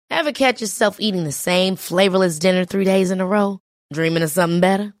Ever catch yourself eating the same flavorless dinner 3 days in a row? Dreaming of something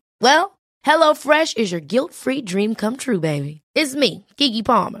better? Well, HelloFresh is your guilt-free dream come true, baby. It's me, Keke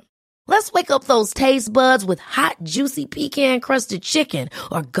Palmer. Let's wake up those taste buds with hot, juicy pecan-crusted chicken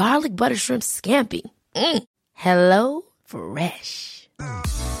or garlic butter shrimp scampi. Hello Fresh.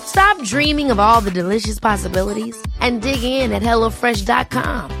 Stop dreaming of all the delicious possibilities and dig in at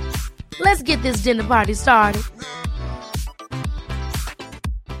HelloFresh.com. Let's get this dinner party started.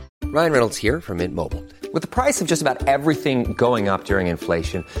 Ryan Reynolds here from Mint Mobile. With the price of just about everything going up during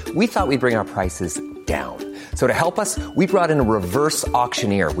inflation, we thought we'd bring our prices down. So to help us, we brought in a reverse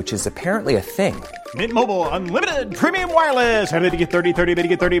auctioneer, which is apparently a thing. Mint Mobile Unlimited Premium Wireless. How to get 30, 30, how to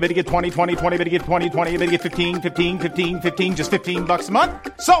get 30, how to get 20, 20, 20, how to get 20, 20, how to get 15, 15, 15, 15, just $15 a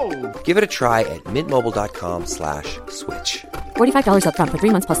month? Sold! Give it a try at mintmobile.com/switch. $45 up front for 3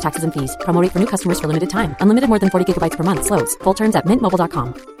 months plus taxes and fees. Promo rate for new customers for limited time. Unlimited more than 40 gigabytes per month. Slows full terms at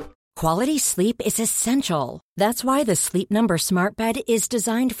mintmobile.com. Quality sleep is essential. That's why the Sleep Number Smart Bed is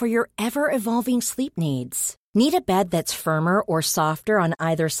designed for your ever-evolving sleep needs. Need a bed that's firmer or softer on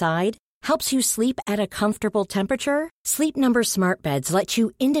either side? Helps you sleep at a comfortable temperature? Sleep Number Smart Beds let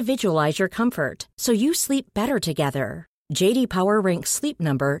you individualize your comfort, so you sleep better together. J.D. Power ranks Sleep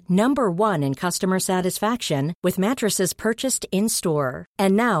Number number 1 in customer satisfaction with mattresses purchased in-store.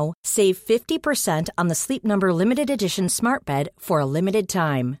 And now, save 50% on the Sleep Number Limited Edition Smart Bed for a limited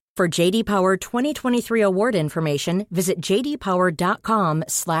time. For J.D. Power 2023 award information, visit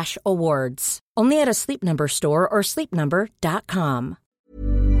jdpower.com/awards. Only at a Sleep Number store or sleepnumber.com.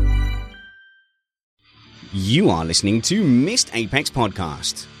 You are listening to Missed Apex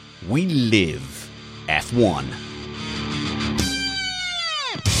Podcast. We live F1.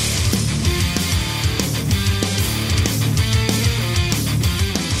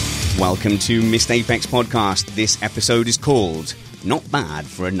 Welcome to Missed Apex Podcast. This episode is called Not Bad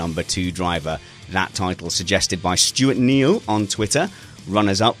for a Number 2 Driver. That title suggested by Stuart Neal on Twitter.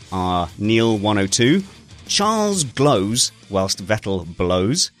 Runners-up are Neil102. Charles glows whilst Vettel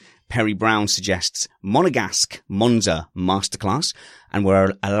blows. Perry Brown suggests Monegasque Monza Masterclass. And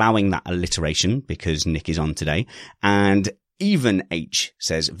we're allowing that alliteration because Nick is on today. And Even H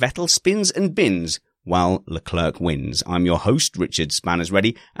says Vettel spins and bins while Leclerc wins. I'm your host, Richard Spanners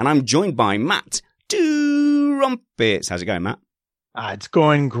Ready, and I'm joined by Matt Rumpets. How's it going, Matt? It's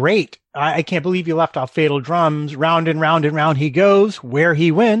going great. I can't believe you left off Fatal Drums. Round and round and round he goes. Where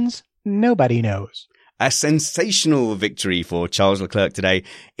he wins, nobody knows. A sensational victory for Charles Leclerc today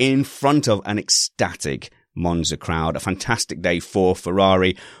in front of an ecstatic Monza crowd. A fantastic day for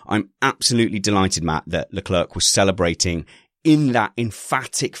Ferrari. I'm absolutely delighted, Matt, that Leclerc was celebrating in that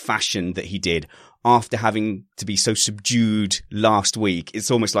emphatic fashion that he did after having to be so subdued last week. It's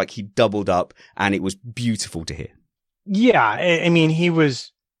almost like he doubled up, and it was beautiful to hear. Yeah, I mean, he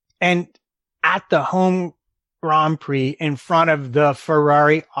was, and at the home Grand Prix in front of the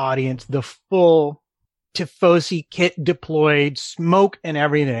Ferrari audience, the full Tifosi kit deployed, smoke and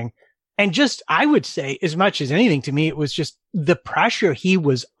everything. And just, I would say, as much as anything to me, it was just the pressure he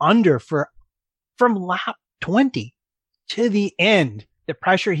was under from lap 20 to the end. The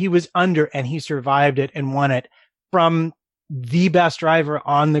pressure he was under, and he survived it and won it from the best driver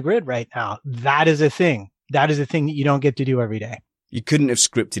on the grid right now. That is a thing. That is a thing that you don't get to do every day. You couldn't have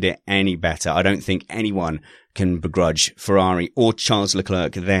scripted it any better. I don't think anyone can begrudge Ferrari or Charles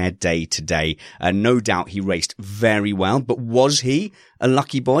Leclerc their day today. No doubt he raced very well, but was he a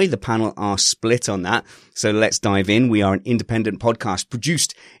lucky boy? The panel are split on that. So let's dive in. We are an independent podcast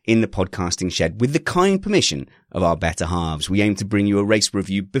produced in the podcasting shed with the kind permission of our better halves. We aim to bring you a race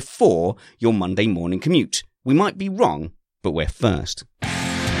review before your Monday morning commute. We might be wrong, but we're first.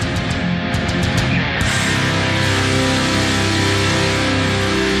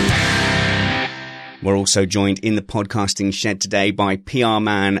 We're also joined in the podcasting shed today by PR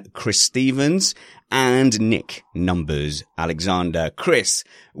man Chris Stevens and Nick Numbers Alexander. Chris,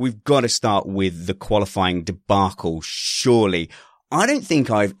 we've got to start with the qualifying debacle, surely. I don't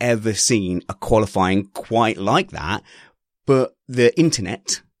think I've ever seen a qualifying quite like that, but the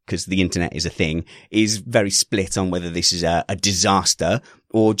internet, because the internet is a thing, is very split on whether this is a disaster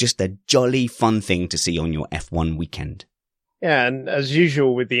or just a jolly fun thing to see on your F1 weekend. Yeah, and as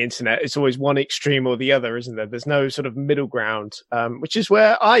usual with the internet, it's always one extreme or the other, isn't there? There's no sort of middle ground, which is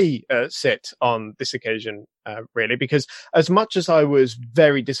where I sit on this occasion, really, because as much as I was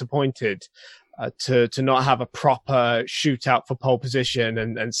very disappointed to not have a proper shootout for pole position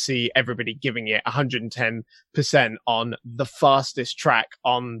and see everybody giving it 110% on the fastest track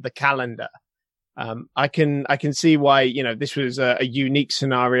on the calendar, I can see why, this was a unique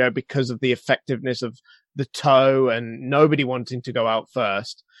scenario because of the effectiveness of the toe and nobody wanting to go out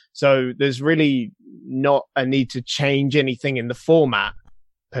first. So there's really not a need to change anything in the format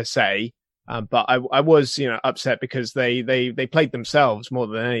per se. But I was, upset because they played themselves more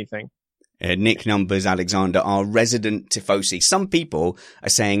than anything. Nick Numbers Alexander, our resident Tifosi. Some people are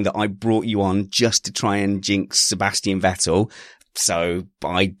saying that I brought you on just to try and jinx Sebastian Vettel. So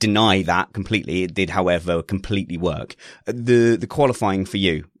I deny that completely. It did, however, completely work. The qualifying for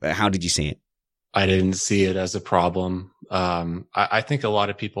you, how did you see it? I didn't see it as a problem. I think a lot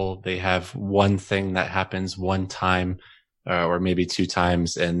of people, they have one thing that happens one time, or maybe two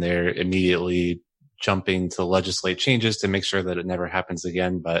times, and they're immediately jumping to legislate changes to make sure that it never happens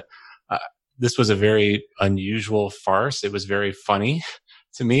again. But this was a very unusual farce. It was very funny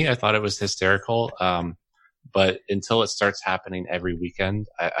to me. I thought it was hysterical. But until it starts happening every weekend,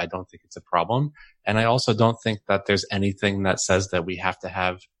 I don't think it's a problem. And I also don't think that there's anything that says that we have to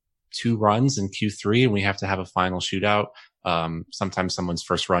have 2 runs in Q3 and we have to have a final shootout. Sometimes someone's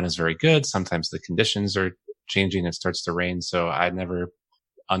first run is very good. Sometimes the conditions are changing. It starts to rain. So I never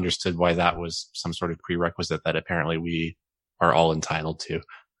understood why that was some sort of prerequisite that apparently we are all entitled to.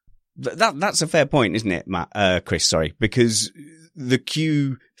 That's a fair point, isn't it, Matt? Chris, sorry, because the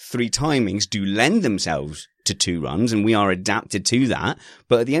Q3 timings do lend themselves to 2 runs and we are adapted to that.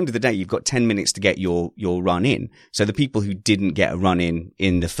 But at the end of the day, you've got 10 minutes to get your run in. So the people who didn't get a run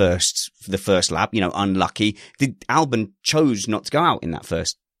in the first lap, unlucky. Albon chose not to go out in that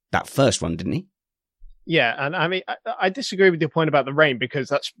first run, didn't he? Yeah, and I mean, I disagree with your point about the rain because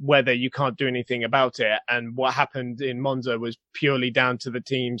that's weather. You can't do anything about it. And what happened in Monza was purely down to the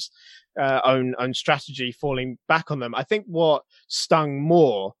team's own strategy falling back on them. I think what stung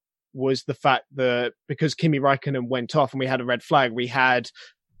more was the fact that because Kimi Räikkönen went off and we had a red flag, we had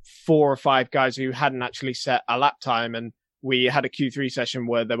 4 or 5 guys who hadn't actually set a lap time, and we had a Q3 session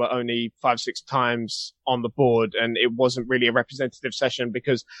where there were only 5-6 times on the board, and it wasn't really a representative session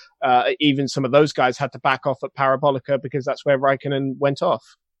because even some of those guys had to back off at Parabolica because that's where Räikkönen went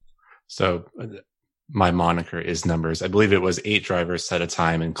off. So my moniker is numbers. I believe it was 8 drivers set a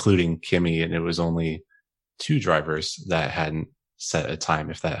time, including Kimi, and it was only 2 drivers that hadn't set a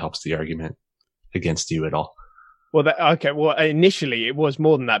time, if that helps the argument against you at all. Well, initially it was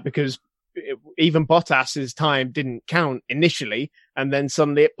more than that because even Bottas's time didn't count initially, and then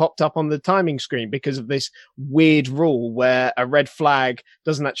suddenly it popped up on the timing screen because of this weird rule where a red flag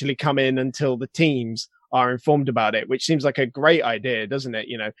doesn't actually come in until the teams are informed about it, which seems like a great idea, doesn't it?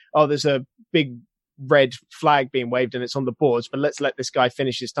 There's a big red flag being waved and it's on the boards, but let's let this guy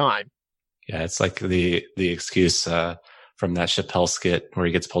finish his time. Yeah, it's like the excuse from that Chappelle skit where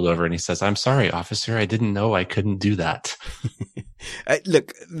he gets pulled over and he says, "I'm sorry, officer, I didn't know I couldn't do that."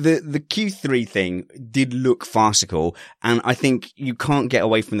 Look, the Q3 thing did look farcical, and I think you can't get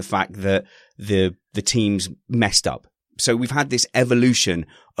away from the fact that the teams messed up. So we've had this evolution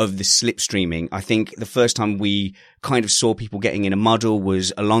of the slipstreaming. I think the first time we kind of saw people getting in a muddle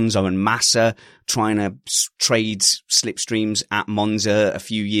was Alonso and Massa trying to trade slipstreams at Monza a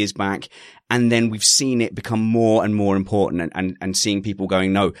few years back. And then we've seen it become more and more important and seeing people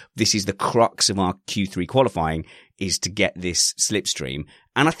going, no, this is the crux of our Q3 qualifying is to get this slipstream.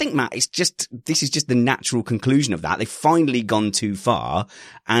 And I think, Matt, this is just the natural conclusion of that. They've finally gone too far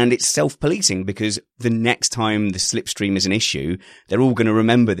and it's self-policing because the next time the slipstream is an issue, they're all going to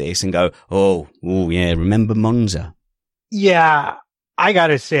remember this and go, oh yeah, remember Monza. Yeah, I got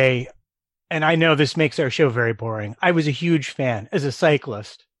to say, and I know this makes our show very boring, I was a huge fan as a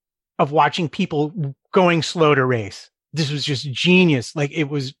cyclist of watching people going slow to race. This was just genius. Like, it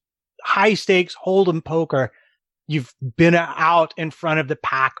was high stakes hold'em poker. You've been out in front of the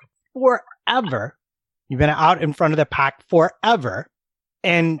pack forever.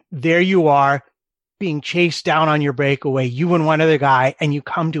 And there you are being chased down on your breakaway, you and one other guy, and you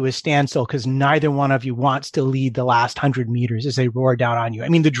come to a standstill because neither one of you wants to lead the last 100 meters as they roar down on you. I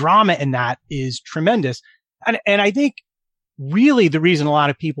mean, the drama in that is tremendous. And I think really the reason a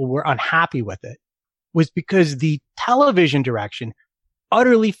lot of people were unhappy with it was because the television direction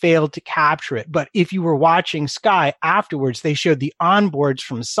utterly failed to capture it. But if you were watching Sky afterwards, they showed the onboards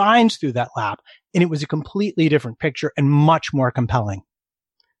from Sainz through that lap, and it was a completely different picture and much more compelling.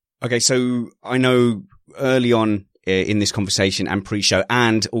 Okay, so I know early on in this conversation and pre-show,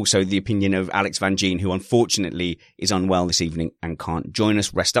 and also the opinion of Alex Van Gien, who unfortunately is unwell this evening and can't join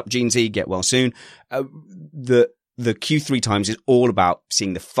us. Rest up, Genesy, get well soon. The Q3 times is all about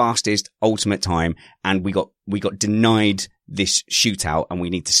seeing the fastest ultimate time, and we got denied this shootout, and we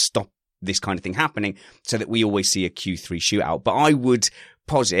need to stop this kind of thing happening so that we always see a Q3 shootout. But I would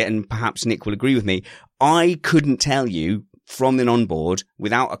posit, and perhaps Nick will agree with me, I couldn't tell you from an onboard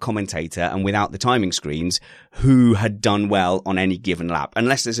without a commentator and without the timing screens who had done well on any given lap.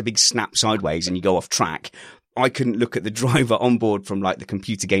 Unless there's a big snap sideways and you go off track, I couldn't look at the driver on board from like the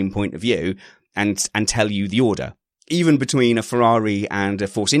computer game point of view and tell you the order. Even between a Ferrari and a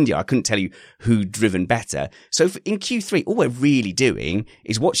Force India, I couldn't tell you who'd driven better. So in Q3, all we're really doing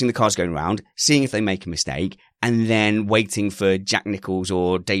is watching the cars going around, seeing if they make a mistake, and then waiting for Jack Nicholls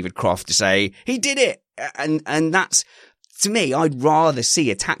or David Croft to say, he did it. And that's, to me, I'd rather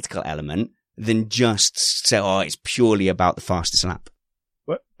see a tactical element than just say, oh, it's purely about the fastest lap.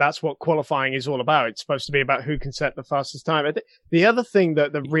 Well, that's what qualifying is all about. It's supposed to be about who can set the fastest time. The other thing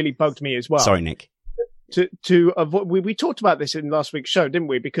that really bugged me as well. Sorry, Nick. To avoid, we talked about this in last week's show, didn't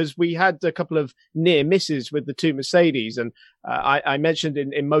we? Because we had a couple of near misses with the two Mercedes, and I mentioned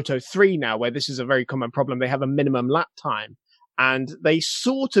in Moto3 now, where this is a very common problem, they have a minimum lap time, and they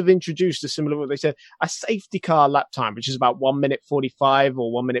sort of introduced a similar, what they said, a safety car lap time, which is about 1 minute 45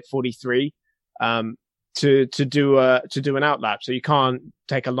 or 1 minute 43, to do an out lap. So you can't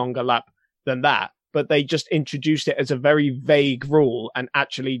take a longer lap than that. But they just introduced it as a very vague rule and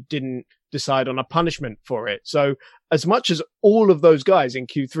actually didn't decide on a punishment for it. So as much as all of those guys in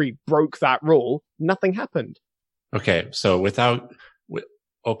Q3 broke that rule, nothing happened. Okay, so without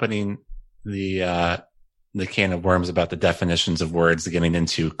opening the can of worms about the definitions of words, getting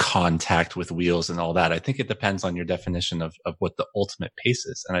into contact with wheels and all that, I think it depends on your definition of what the ultimate pace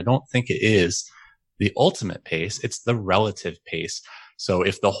is. And I don't think it is the ultimate pace. It's the relative pace. So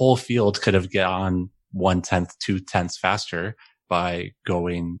if the whole field could have gone 1/10, 2/10 faster by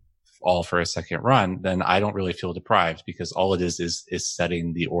going all for a second run, then I don't really feel deprived, because all it is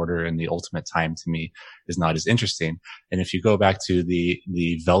setting the order, and the ultimate time to me is not as interesting. And if you go back to the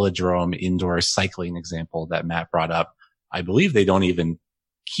velodrome indoor cycling example that Matt brought up, I believe they don't even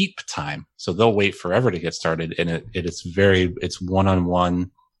keep time. So they'll wait forever to get started. And it's one-on-one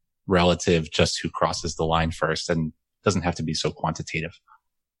relative, just who crosses the line first, and doesn't have to be so quantitative.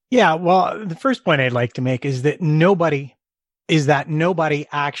 Yeah, well, the first point I'd like to make is that nobody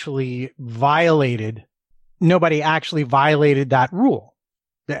actually violated that rule.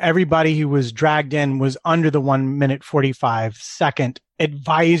 That everybody who was dragged in was under the 1 minute 45 second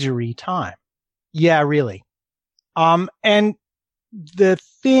advisory time. Yeah, really. And the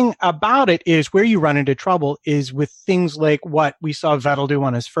thing about it is, where you run into trouble is with things like what we saw Vettel do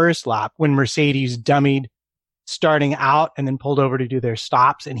on his first lap, when Mercedes dummied starting out and then pulled over to do their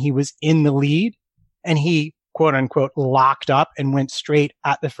stops, and he was in the lead and he quote unquote locked up and went straight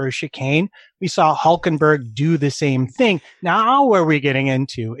at the first chicane. We saw Hülkenberg do the same thing. Now where we're getting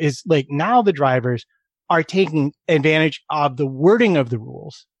into is, like, now the drivers are taking advantage of the wording of the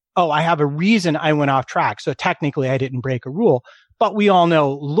rules. Oh, I have a reason I went off track, so technically I didn't break a rule. But we all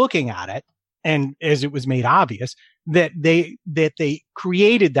know, looking at it, and as it was made obvious, that they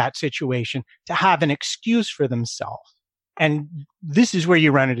created that situation to have an excuse for themselves. And this is where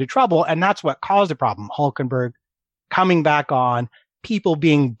you run into trouble. And that's what caused the problem. Hülkenberg coming back on, people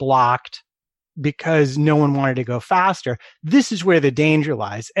being blocked because no one wanted to go faster. This is where the danger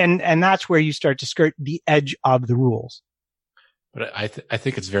lies. And that's where you start to skirt the edge of the rules. But I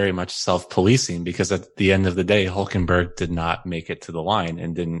think it's very much self-policing, because at the end of the day, Hülkenberg did not make it to the line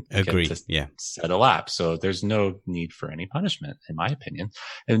and didn't get to set a lap. So there's no need for any punishment, in my opinion.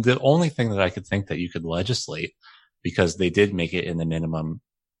 And the only thing that I could think that you could legislate, because they did make it in the minimum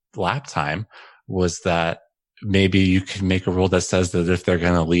lap time, was that maybe you could make a rule that says that if they're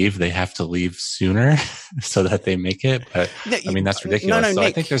going to leave, they have to leave sooner so that they make it. But I mean, that's ridiculous. So Nick,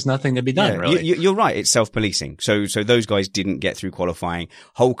 I think there's nothing to be done, really. You're right. It's self-policing. So those guys didn't get through qualifying.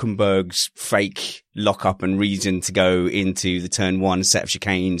 Hulkenberg's fake lock-up and reason to go into the turn one set of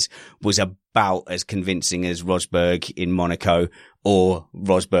chicanes was about as convincing as Rosberg in Monaco, or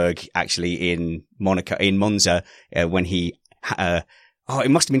Rosberg actually in Monza, when he, it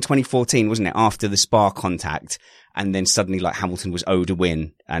must have been 2014, wasn't it? After the Spa contact, and then suddenly, like, Hamilton was owed a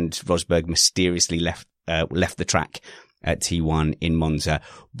win, and Rosberg mysteriously left the track at T1 in Monza.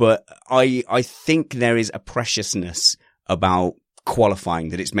 But I think there is a preciousness about qualifying,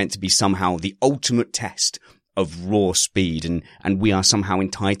 that it's meant to be somehow the ultimate test of raw speed, and we are somehow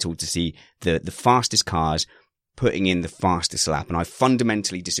entitled to see the fastest cars putting in the fastest lap. And I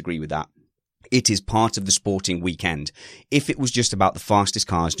fundamentally disagree with that. It is part of the sporting weekend. If it was just about the fastest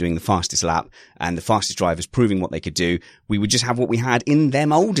cars doing the fastest lap and the fastest drivers proving what they could do, we would just have what we had in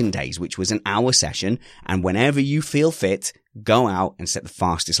them olden days, which was an hour session. And whenever you feel fit, go out and set the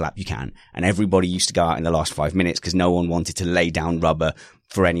fastest lap you can. And everybody used to go out in the last 5 minutes because no one wanted to lay down rubber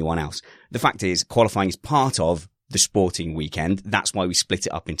for anyone else. The fact is, qualifying is part of the sporting weekend. That's why we split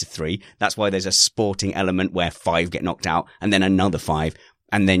it up into 3. That's why there's a sporting element where 5 get knocked out and then another 5.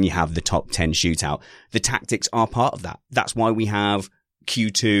 And then you have the top 10 shootout. The tactics are part of that. That's why we have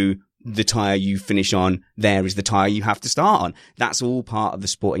Q2, the tyre you finish on, there is the tyre you have to start on. That's all part of the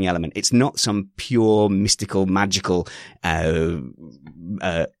sporting element. It's not some pure, mystical, magical event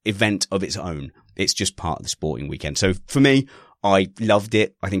of its own. It's just part of the sporting weekend. So for me, I loved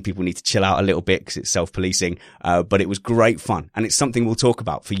it. I think people need to chill out a little bit because it's self-policing. But it was great fun. And it's something we'll talk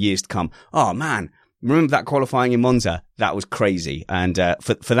about for years to come. Oh man, remember that qualifying in Monza? That was crazy. And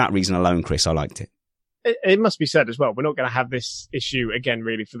for that reason alone, Chris, I liked it. It must be said as well, we're not going to have this issue again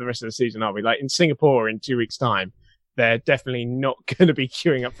really for the rest of the season, are we? Like in Singapore in 2 weeks' time, they're definitely not going to be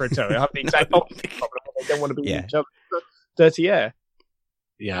queuing up for a tow. They have the exact opposite problem. They don't want to be in each other's dirty air.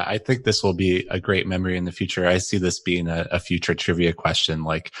 Yeah, I think this will be a great memory in the future. I see this being a future trivia question,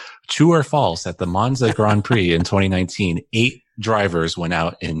 like true or false, at the Monza Grand Prix in 2019, 8 drivers went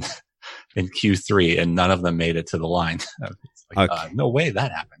out in Q3 and none of them made it to the line. Like, okay. No way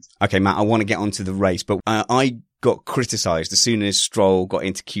that happens. Okay, Matt, I want to get onto the race, but I got criticized as soon as Stroll got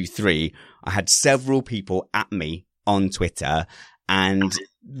into Q3. I had several people at me on Twitter, and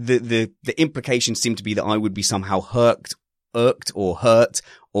the implication seemed to be that I would be somehow irked or hurt,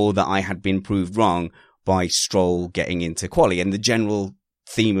 or that I had been proved wrong by Stroll getting into quali. And the general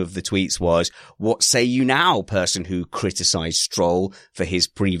theme of the tweets was, what say you now, person who criticized Stroll for his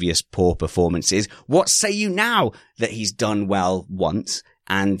previous poor performances? What say you now that he's done well once?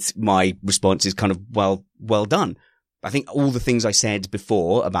 And my response is kind of, well done. I think all the things I said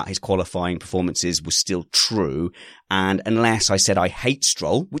before about his qualifying performances were still true. And unless I said I hate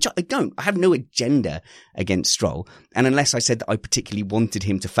Stroll, which I don't, I have no agenda against Stroll. And unless I said that I particularly wanted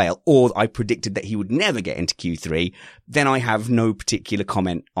him to fail, or I predicted that he would never get into Q3, then I have no particular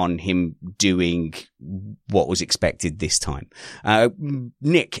comment on him doing what was expected this time.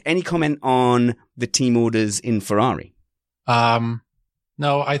 Nick, any comment on the team orders in Ferrari?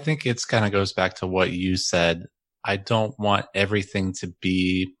 No, I think it's kind of goes back to what you said. I don't want everything to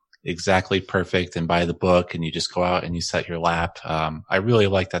be exactly perfect and by the book and you just go out and you set your lap. I really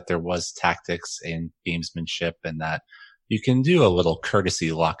like that there was tactics and gamesmanship and that you can do a little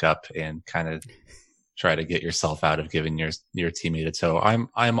courtesy lockup and kind of try to get yourself out of giving your teammate a tow.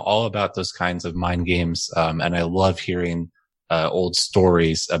 I'm all about those kinds of mind games. And I love hearing, old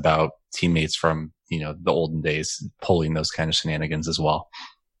stories about teammates from, the olden days pulling those kind of shenanigans as well.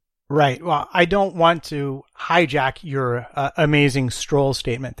 Right. Well, I don't want to hijack your amazing Stroll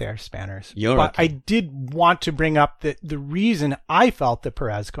statement there, Spanners. But okay. I did want to bring up that the reason I felt that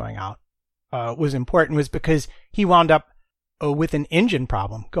Perez going out was important was because he wound up with an engine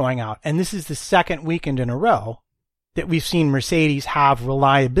problem going out. And this is the second weekend in a row that we've seen Mercedes have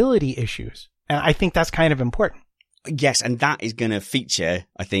reliability issues. And I think that's kind of important. Yes, and that is going to feature,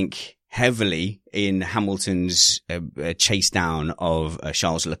 I think, heavily in Hamilton's chase down of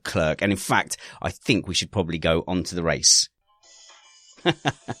Charles Leclerc. And in fact, I think we should probably go on to the race. Do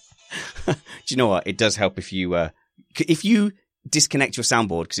you know what? It does help if you disconnect your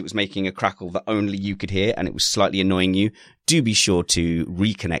soundboard because it was making a crackle that only you could hear and it was slightly annoying you. Do be sure to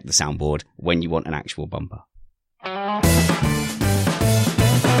reconnect the soundboard when you want an actual bumper.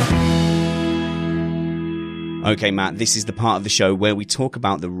 Okay, Matt, this is the part of the show where we talk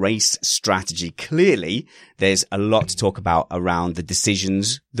about the race strategy. Clearly, there's a lot to talk about around the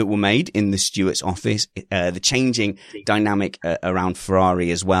decisions that were made in the steward's office, the changing dynamic around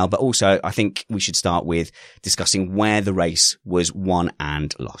Ferrari as well. But also, I think we should start with discussing where the race was won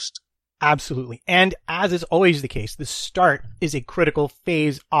and lost. Absolutely. And as is always the case, the start is a critical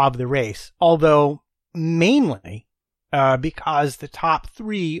phase of the race, although mainly because the top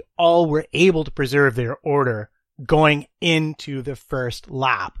 3 all were able to preserve their order going into the first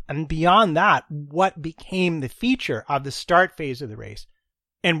lap. And beyond that, what became the feature of the start phase of the race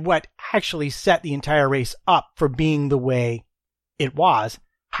and what actually set the entire race up for being the way it was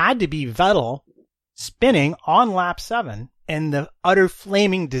had to be Vettel spinning on lap 7 and the utter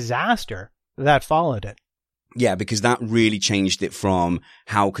flaming disaster that followed it. Yeah, because that really changed it from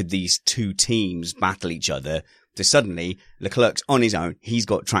how could these two teams battle each other to suddenly Leclerc's on his own, he's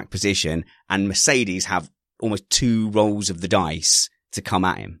got track position, and Mercedes have almost 2 rolls of the dice to come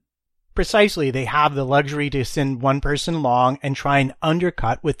at him. Precisely. They have the luxury to send one person long and try and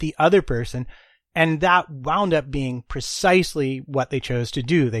undercut with the other person. And that wound up being precisely what they chose to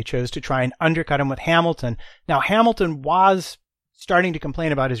do. They chose to try and undercut him with Hamilton. Now, Hamilton was starting to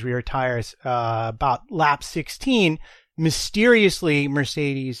complain about his rear tires about lap 16. Mysteriously,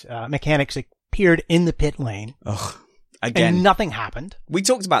 Mercedes mechanics appeared in the pit lane. Ugh. Again, and nothing happened. We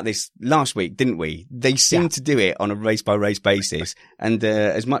talked about this last week, didn't we? They seem to do it on a race-by-race basis. And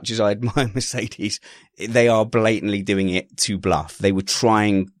as much as I admire Mercedes, they are blatantly doing it to bluff. They were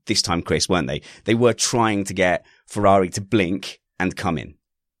trying this time, Chris, weren't they? They were trying to get Ferrari to blink and come in.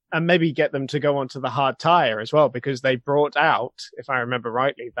 And maybe get them to go onto the hard tyre as well, because they brought out, if I remember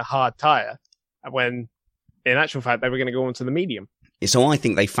rightly, the hard tyre when, in actual fact, they were going to go onto the medium. So I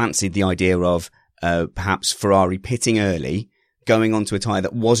think they fancied the idea of perhaps Ferrari pitting early, going onto a tyre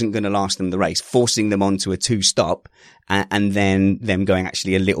that wasn't going to last them the race, forcing them onto a two-stop, and then them going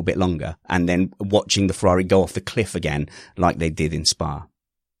actually a little bit longer, and then watching the Ferrari go off the cliff again like they did in Spa.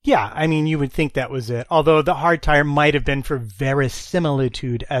 Yeah, I mean, you would think that was it. Although the hard tire might have been for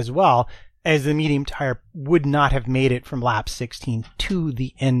verisimilitude as well, as the medium tire would not have made it from lap 16 to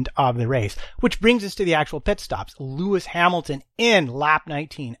the end of the race. Which brings us to the actual pit stops. Lewis Hamilton in lap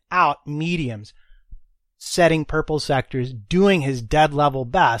 19, out mediums, setting purple sectors, doing his dead level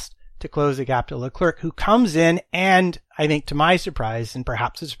best to close the gap to Leclerc, who comes in and, I think to my surprise, and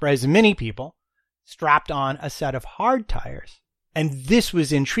perhaps the surprise of many people, strapped on a set of hard tires. And this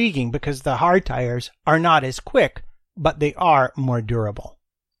was intriguing because the hard tires are not as quick, but they are more durable.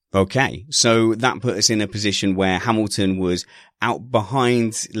 Okay, so that put us in a position where Hamilton was out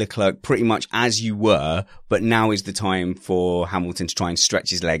behind Leclerc pretty much as you were, but now is the time for Hamilton to try and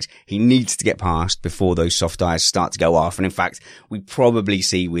stretch his legs. He needs to get past before those soft tyres start to go off. And in fact, we probably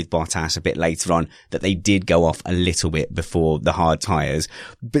see with Bottas a bit later on that they did go off a little bit before the hard tyres.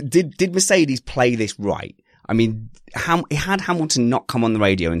 But did Mercedes play this right? I mean, had Hamilton not come on the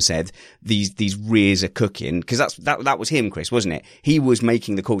radio and said these rears are cooking, because that was him, Chris, wasn't it? He was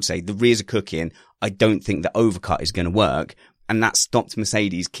making the call to say the rears are cooking. I don't think the overcut is going to work, and that stopped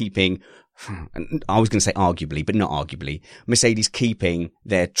Mercedes keeping. I was going to say arguably, but not arguably. Mercedes keeping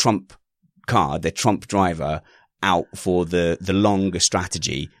their trump card, their trump driver, out for the longer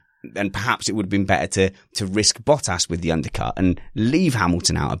strategy. And perhaps it would have been better to risk Bottas with the undercut and leave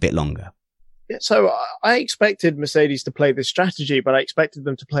Hamilton out a bit longer. So I expected Mercedes to play this strategy, but I expected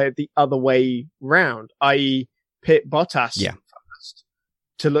them to play it the other way round, i.e. pit Bottas first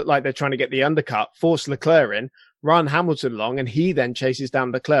to look like they're trying to get the undercut, force Leclerc in, run Hamilton long, and he then chases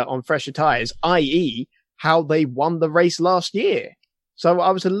down Leclerc on fresher tyres, i.e. how they won the race last year. So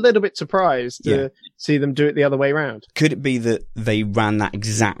I was a little bit surprised to see them do it the other way around. Could it be that they ran that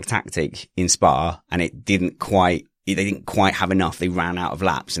exact tactic in Spa and they didn't quite have enough. They ran out of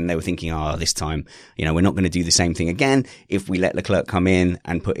laps and they were thinking, this time, we're not going to do the same thing again. If we let Leclerc come in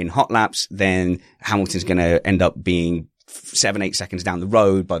and put in hot laps, then Hamilton's going to end up being 7-8 seconds down the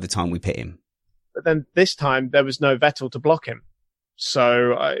road by the time we pit him. But then this time there was no Vettel to block him.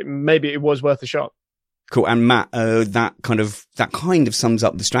 So maybe it was worth a shot. Cool. And Matt, that kind of sums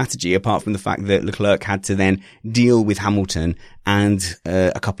up the strategy, apart from the fact that Leclerc had to then deal with Hamilton and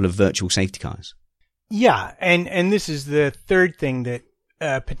a couple of virtual safety cars. Yeah, and this is the third thing that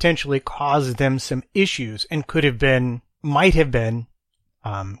potentially caused them some issues and might have been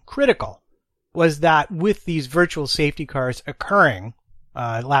critical, was that with these virtual safety cars occurring,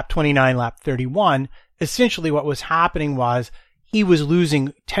 lap 29, lap 31, essentially what was happening was he was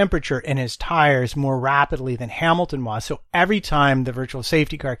losing temperature in his tires more rapidly than Hamilton was. So every time the virtual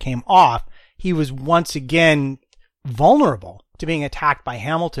safety car came off, he was once again vulnerable to being attacked by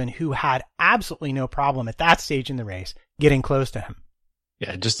Hamilton, who had absolutely no problem at that stage in the race getting close to him.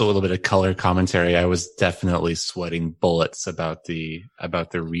 Yeah, just a little bit of color commentary. I was definitely sweating bullets about the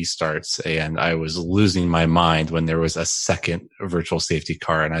restarts, and I was losing my mind when there was a second virtual safety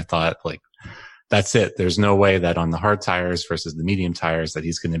car, and I thought, that's it. There's no way that on the hard tires versus the medium tires that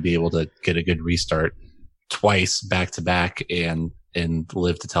he's going to be able to get a good restart twice back to back and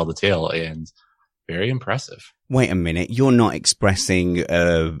live to tell the tale. And very impressive. Wait a minute. You're not expressing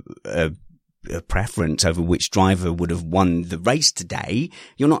a preference over which driver would have won the race today.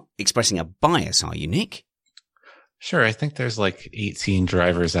 You're not expressing a bias, are you, Nick? Sure. I think there's 18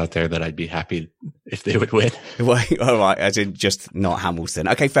 drivers out there that I'd be happy if they would win. Well, all right. As in just not Hamilton.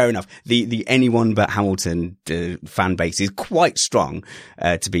 Okay, fair enough. The anyone but Hamilton fan base is quite strong,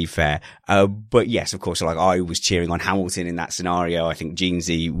 to be fair. But yes, of course, I was cheering on Hamilton in that scenario. I think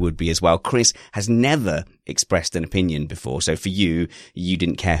Jeansy would be as well. Chris has never expressed an opinion before. So for you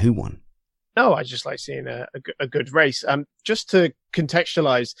didn't care who won. No, I just like seeing a good race. Just to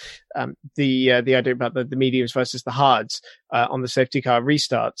contextualize the idea about the mediums versus the hards on the safety car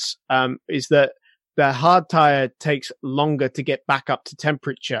restarts, is that the hard tire takes longer to get back up to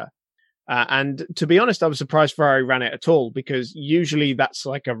temperature. And to be honest, I was surprised Ferrari ran it at all, because usually that's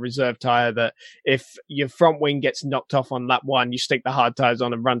like a reserve tire that if your front wing gets knocked off on lap 1, you stick the hard tires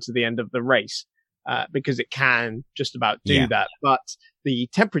on and run to the end of the race. because it can just about do that. But the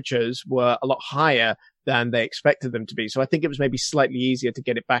temperatures were a lot higher than they expected them to be. So I think it was maybe slightly easier to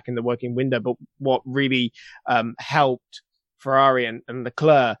get it back in the working window. But what really helped Ferrari and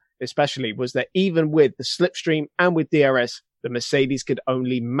Leclerc especially was that even with the slipstream and with DRS, the Mercedes could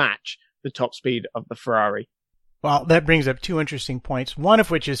only match the top speed of the Ferrari. Well, that brings up two interesting points. One of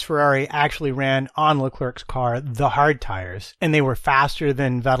which is Ferrari actually ran on Leclerc's car the hard tires, and they were faster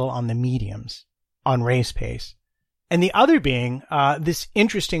than Vettel on the mediums on race pace. And the other being this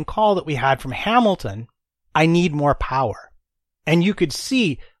interesting call that we had from Hamilton, I need more power. And you could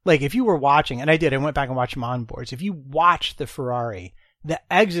see, like, if you were watching, and I went back and watched them on boards. If you watched the Ferrari, the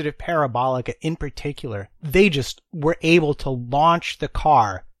exit of Parabolica in particular, they just were able to launch the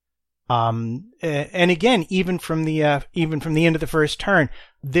car. And again, even from the end of the first turn,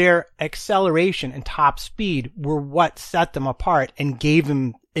 their acceleration and top speed were what set them apart and gave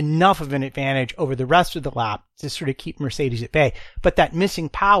them enough of an advantage over the rest of the lap to sort of keep Mercedes at bay. But that missing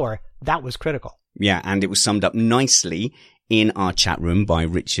power, that was critical. Yeah, and it was summed up nicely in our chat room by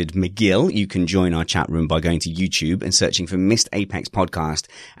Richard McGill. You can join our chat room by going to YouTube and searching for Missed Apex Podcast,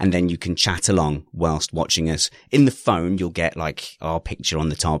 and then you can chat along whilst watching us. In the phone, you'll get like our picture on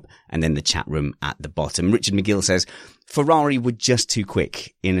the top and then the chat room at the bottom. Richard McGill says, Ferrari were just too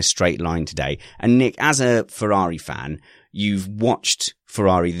quick in a straight line today. And Nick, as a Ferrari fan, you've watched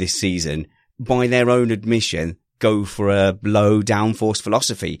Ferrari this season. By their own admission, go for a low downforce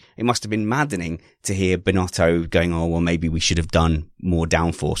philosophy. It must have been maddening to hear Binotto going, oh, well, maybe we should have done more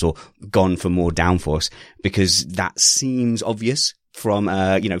downforce or gone for more downforce, because that seems obvious from,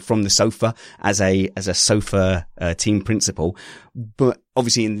 from the sofa as a sofa, team principal. But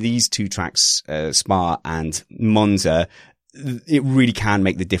obviously in these two tracks, Spa and Monza, it really can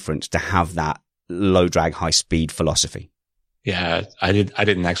make the difference to have that low drag, high speed philosophy. Yeah, I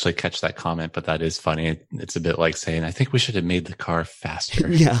didn't actually catch that comment, but that is funny. It's a bit like saying, I think we should have made the car faster.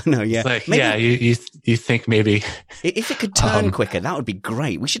 Yeah, no, yeah. It's like, maybe, yeah, you think maybe if it could turn quicker, that would be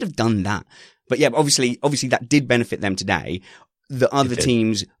great. We should have done that. But yeah, obviously that did benefit them today. The other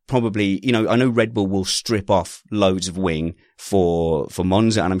teams probably, I know Red Bull will strip off loads of wing for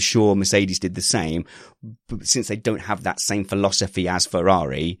Monza, and I'm sure Mercedes did the same. But since they don't have that same philosophy as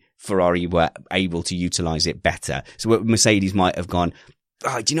Ferrari were able to utilize it better. So Mercedes might have gone,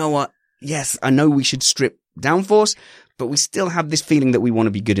 oh, do you know what? Yes, I know we should strip downforce, but we still have this feeling that we want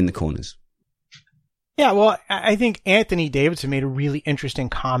to be good in the corners. Yeah, well, I think Anthony Davidson made a really interesting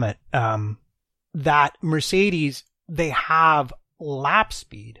comment, that Mercedes, they have lap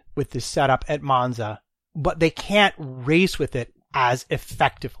speed with this setup at Monza, but they can't race with it as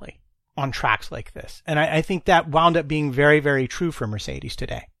effectively on tracks like this. And I think that wound up being very, very true for Mercedes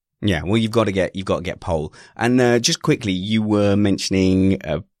today. Yeah, well, you've got to get pole. And just quickly, you were mentioning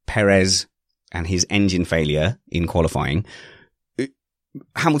Perez and his engine failure in qualifying.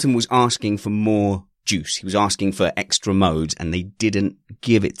 Hamilton was asking for more juice. He was asking for extra modes, and they didn't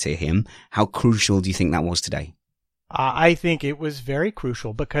give it to him. How crucial do you think that was today? I think it was very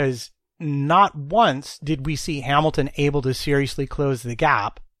crucial, because not once did we see Hamilton able to seriously close the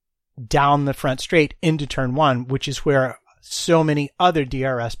gap down the front straight into turn one, which is where so many other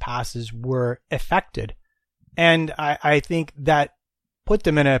DRS passes were affected. And I think that put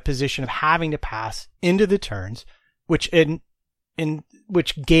them in a position of having to pass into the turns, which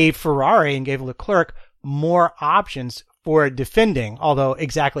gave Ferrari and gave Leclerc more options for defending, although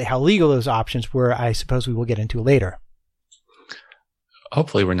exactly how legal those options were, I suppose we will get into later.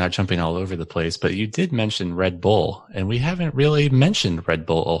 Hopefully we're not jumping all over the place, but you did mention Red Bull, and we haven't really mentioned Red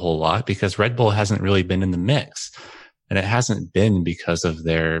Bull a whole lot because Red Bull hasn't really been in the mix. And it hasn't been because of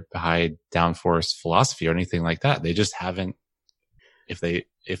their high downforce philosophy or anything like that. They just haven't, if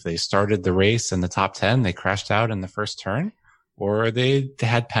they started the race in the top 10, they crashed out in the first turn, or they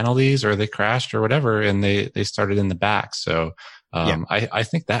had penalties, or they crashed or whatever, and they started in the back. So, I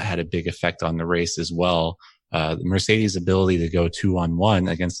think that had a big effect on the race as well. The Mercedes' ability to go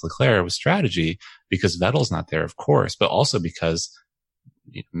 2-on-1 against Leclerc was strategy, because Vettel's not there, of course, but also because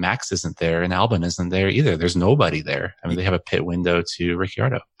Max isn't there and Albon isn't there either. There's nobody there. I mean, they have a pit window to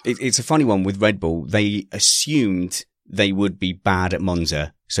Ricciardo. It's a funny one with Red Bull. They assumed they would be bad at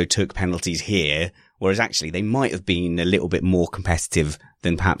Monza, so took penalties here, whereas actually they might have been a little bit more competitive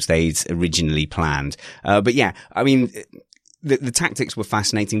than perhaps they'd originally planned. But yeah, I mean, the tactics were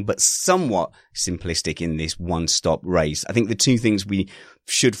fascinating, but somewhat simplistic in this one-stop race. I think the two things we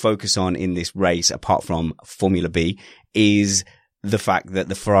should focus on in this race, apart from Formula B, is the fact that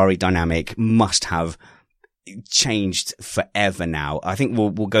the Ferrari dynamic must have changed forever now. I think we'll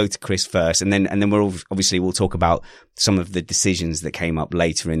go to Chris first, and then we'll talk about some of the decisions that came up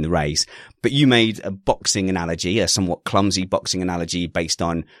later in the race. But you made a boxing analogy, a somewhat clumsy boxing analogy based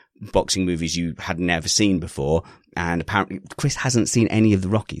on boxing movies you had never seen before, and apparently Chris hasn't seen any of the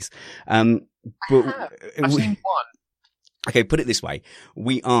Rockies. I've seen one. Okay, put it this way.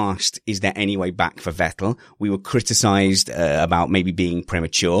 We asked, is there any way back for Vettel? We were criticized about maybe being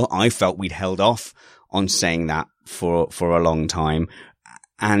premature. I felt we'd held off on saying that for a long time.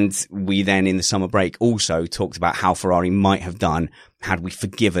 And we then in the summer break also talked about how Ferrari might have done had we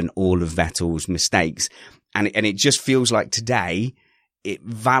forgiven all of Vettel's mistakes. And it just feels like today it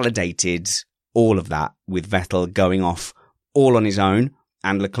validated all of that, with Vettel going off all on his own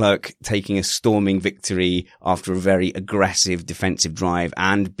and Leclerc taking a storming victory after a very aggressive defensive drive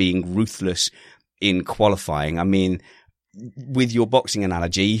and being ruthless in qualifying. I mean, with your boxing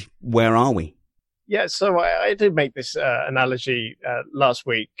analogy, where are we? Yeah, so I did make this analogy last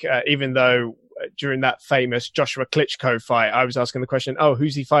week, even though during that famous Joshua Klitschko fight, I was asking the question, oh,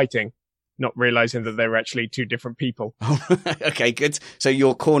 who's he fighting? Not realizing that they were actually two different people. Okay, good. So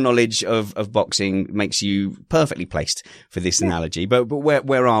your core knowledge of boxing makes you perfectly placed for this analogy. But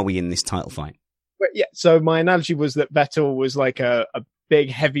where are we in this title fight? Well, yeah, so my analogy was that Vettel was like a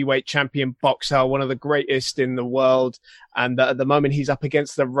big heavyweight champion boxer, one of the greatest in the world. And at the moment he's up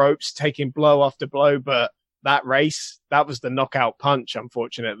against the ropes, taking blow after blow. But that race, that was the knockout punch,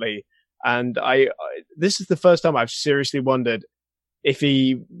 unfortunately. And this is the first time I've seriously wondered if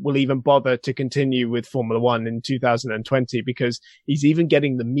he will even bother to continue with Formula One in 2020, because he's even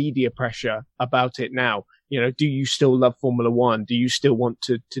getting the media pressure about it now. You know, do you still love Formula One? Do you still want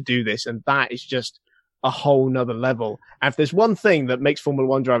to do this? And that is just a whole nother level. And if there's one thing that makes Formula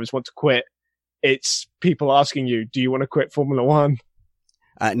One drivers want to quit, it's people asking you, do you want to quit Formula One?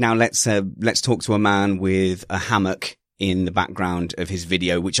 Now let's talk to a man with a hammock in the background of his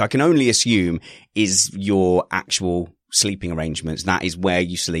video, which I can only assume is your actual sleeping arrangements. That is where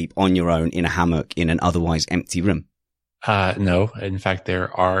you sleep on your own in a hammock in an otherwise empty room. No, in fact,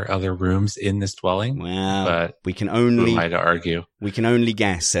 there are other rooms in this dwelling. Well, but we can only, who am I to argue? We can only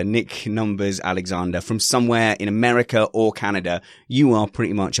guess. Nick Numbers Alexander from somewhere in America or Canada. You are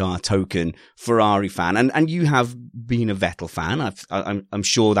pretty much our token Ferrari fan, and you have been a Vettel fan. I'm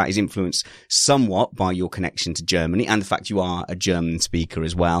sure that is influenced somewhat by your connection to Germany and the fact you are a German speaker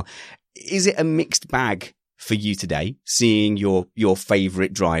as well. Is it a mixed bag for you today, seeing your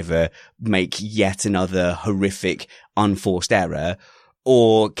favorite driver make yet another horrific, unforced error,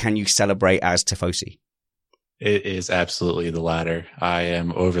 or can you celebrate as Tifosi? It is absolutely the latter. I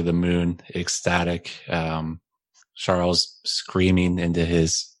am over the moon, ecstatic. Charles screaming into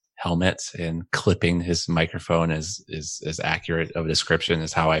his helmet and clipping his microphone is as accurate of a description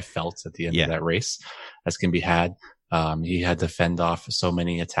as how I felt at the end of that race as can be had. He had to fend off so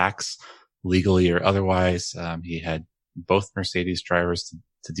many attacks, legally or otherwise. He had both Mercedes drivers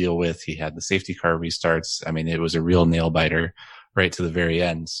to deal with. He had the safety car restarts. I mean, it was a real nail biter right to the very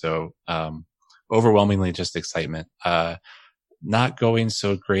end. So, overwhelmingly just excitement. Not going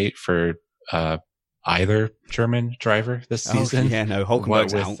so great for, either German driver this season. Yeah, no,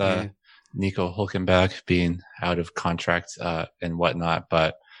 Hulkenberg's out. Nico Hulkenberg being out of contract, and whatnot,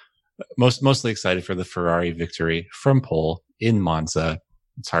 but mostly excited for the Ferrari victory from pole in Monza.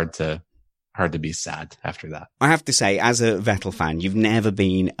 It's hard to be sad after that. I have to say, as a Vettel fan, you've never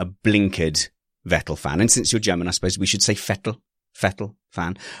been a blinkered Vettel fan. And since you're German, I suppose we should say Vettel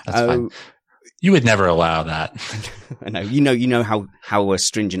fan. That's fine. You would never allow that. I know. You know how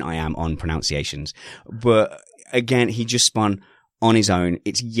stringent I am on pronunciations. But again, he just spun on his own.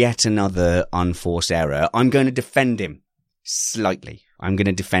 It's yet another unforced error. I'm going to defend him slightly. I'm going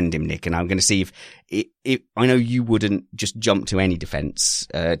to defend him, Nick, and I'm going to see if I know you wouldn't just jump to any defense.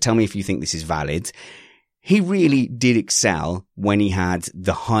 Tell me if you think this is valid. He really did excel when he had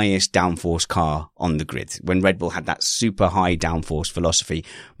the highest downforce car on the grid, when Red Bull had that super high downforce philosophy,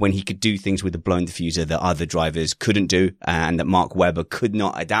 when he could do things with the blown diffuser that other drivers couldn't do and that Mark Webber could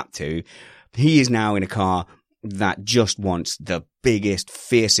not adapt to. He is now in a car that just wants the biggest,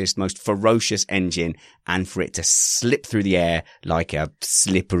 fiercest, most ferocious engine, and for it to slip through the air like a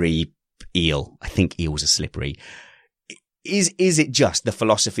slippery eel. I think eels are slippery. Is it just the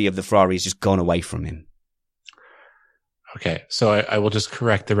philosophy of the Ferrari has just gone away from him? Okay, so I will just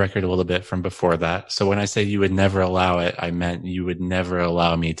correct the record a little bit from before that. So when I say you would never allow it, I meant you would never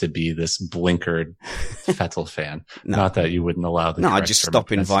allow me to be this blinkered Vettel fan. No. Not that you wouldn't allow the I'd just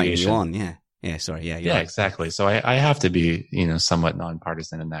stop inviting you on, yeah. Yeah, sorry. Yeah, right. Exactly. So I have to be, somewhat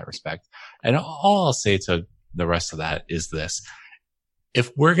nonpartisan in that respect. And all I'll say to the rest of that is this.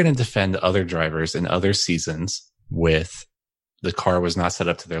 if we're going to defend other drivers in other seasons with the car was not set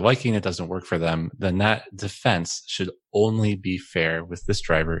up to their liking, it doesn't work for them, then that defense should only be fair with this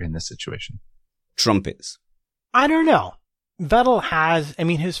driver in this situation. Trumpets. I don't know. Vettel has,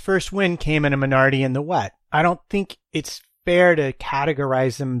 his first win came in a minority in the wet. I don't think it's fair to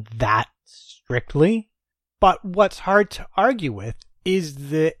categorize him that strictly. But what's hard to argue with is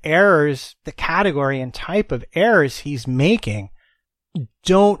the errors, the category and type of errors he's making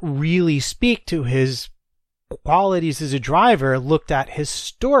don't really speak to his qualities as a driver looked at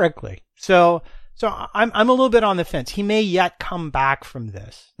historically. So I'm a little bit on the fence. He may yet come back from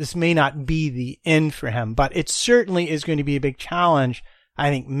this. This may not be the end for him, but it certainly is going to be a big challenge, I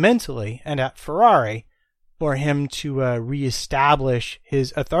think, mentally and at Ferrari for him to reestablish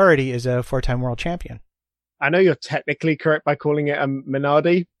his authority as a four-time world champion. I know you're technically correct by calling it a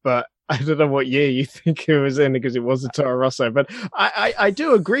Minardi, but I don't know what year you think it was in because it was a Toro Rosso. But I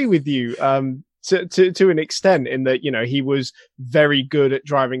do agree with you to an extent in that, he was very good at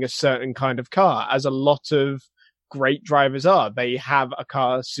driving a certain kind of car, as a lot of great drivers are. They have a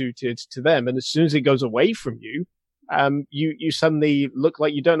car suited to them. And as soon as it goes away from you, you suddenly look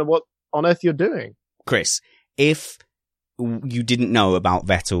like you don't know what on earth you're doing. Chris, if you didn't know about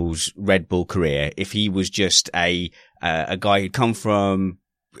Vettel's Red Bull career, if he was just a guy who'd come from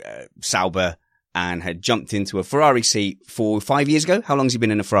Sauber and had jumped into a Ferrari seat 5 years ago, how long has he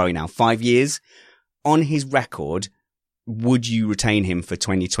been in a Ferrari now? 5 years. On his record, would you retain him for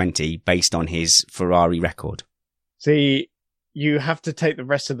 2020 based on his Ferrari record? See, you have to take the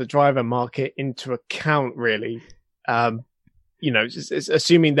rest of the driver market into account, really.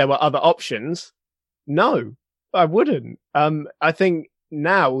 Assuming there were other options, no, I wouldn't. I think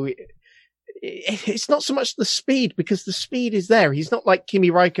now it's not so much the speed, because the speed is there. He's not like Kimi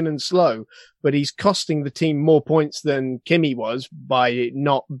Räikkönen slow, but he's costing the team more points than Kimi was by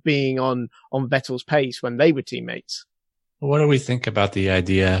not being on Vettel's pace when they were teammates. What do we think about the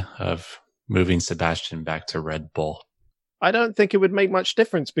idea of moving Sebastian back to Red Bull? I don't think it would make much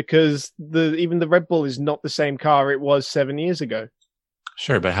difference, because even the Red Bull is not the same car it was 7 years ago.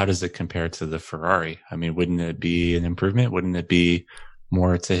 Sure, but how does it compare to the Ferrari? Wouldn't it be an improvement? Wouldn't it be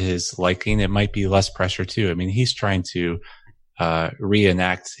more to his liking? It might be less pressure too. He's trying to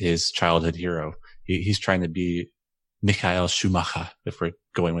reenact his childhood hero. He's trying to be Michael Schumacher, if we're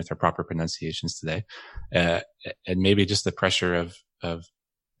going with our proper pronunciations today. And maybe just the pressure of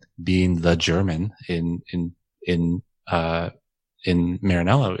being the German in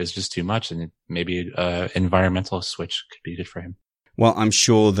Maranello is just too much, and maybe environmental switch could be good for him. Well, I'm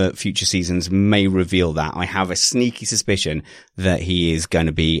sure that future seasons may reveal that. I have a sneaky suspicion that he is going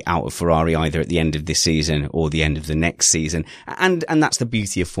to be out of Ferrari either at the end of this season or the end of the next season. And that's the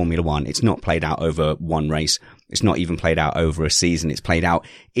beauty of Formula One. It's not played out over one race. It's not even played out over a season. It's played out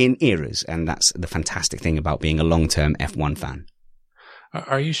in eras. And that's the fantastic thing about being a long-term F1 fan.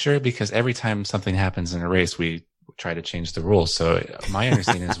 Are you sure? Because every time something happens in a race, we try to change the rules. So my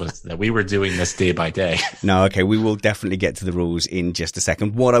understanding was that we were doing this day by day. No, okay. We will definitely get to the rules in just a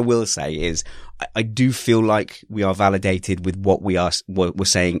second. What I will say is I do feel like we are validated with what we're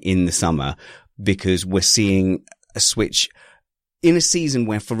saying in the summer, because we're seeing a switch in a season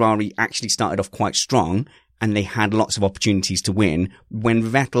where Ferrari actually started off quite strong and they had lots of opportunities to win. When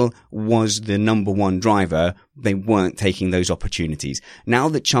Vettel was the number one driver, they weren't taking those opportunities. Now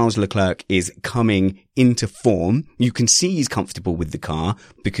that Charles Leclerc is coming into form, you can see he's comfortable with the car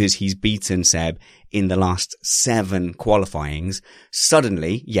because he's beaten Seb in the last 7 qualifyings.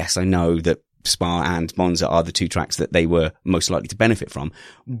 Suddenly, yes, I know that Spa and Monza are the 2 tracks that they were most likely to benefit from,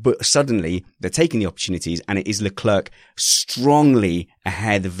 but suddenly they're taking the opportunities, and it is Leclerc strongly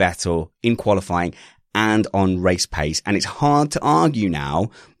ahead of Vettel in qualifying and on race pace. And it's hard to argue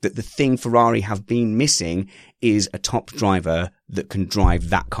now that the thing Ferrari have been missing is a top driver that can drive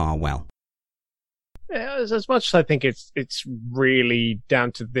that car well. Yeah, as much as I think it's really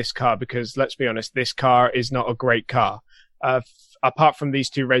down to this car, because let's be honest, this car is not a great car. Apart from these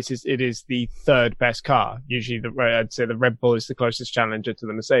 2 races, it is the 3rd best car. Usually, I'd say the Red Bull is the closest challenger to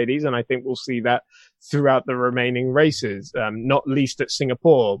the Mercedes, and I think we'll see that throughout the remaining races, not least at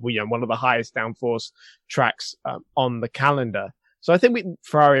Singapore, one of the highest downforce tracks on the calendar. So I think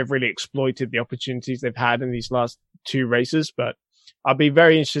Ferrari have really exploited the opportunities they've had in these last 2 races, but I'll be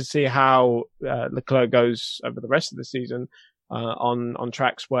very interested to see how Leclerc goes over the rest of the season on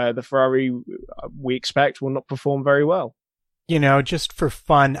tracks where the Ferrari we expect will not perform very well. Just for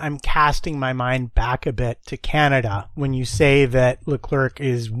fun, I'm casting my mind back a bit to Canada when you say that Leclerc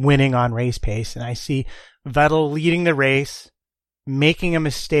is winning on race pace, and I see Vettel leading the race, making a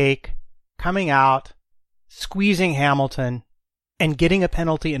mistake, coming out, squeezing Hamilton, and getting a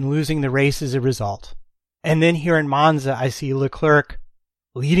penalty and losing the race as a result. And then here in Monza, I see Leclerc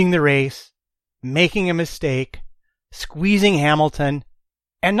leading the race, making a mistake, squeezing Hamilton,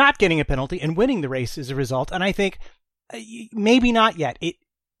 and not getting a penalty and winning the race as a result. And I think maybe not yet.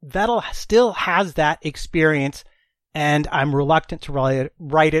 Vettel still has that experience, and I'm reluctant to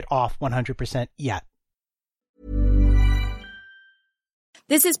write it off 100% yet.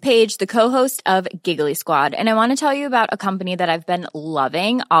 This is Paige, the co-host of Giggly Squad, and I want to tell you about a company that I've been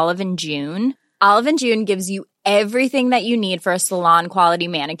loving, Olive & June. Olive & June gives you everything that you need for a salon-quality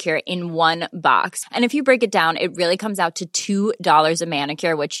manicure in one box. And if you break it down, it really comes out to $2 a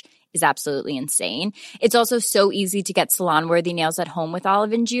manicure, which is absolutely insane. It's also so easy to get salon-worthy nails at home with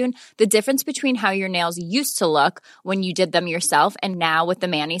Olive & June. The difference between how your nails used to look when you did them yourself and now with the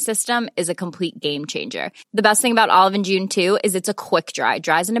Mani system is a complete game changer. The best thing about Olive & June, too, is it's a quick dry.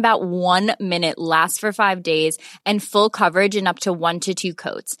 Dries in about 1 minute, lasts for 5 days, and full coverage in up to 1 to 2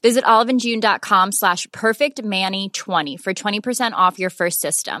 coats. Visit oliveandjune.com/perfectmani20 for 20% off your first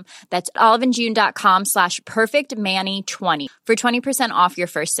system. That's oliveandjune.com/perfectmani20 for 20% off your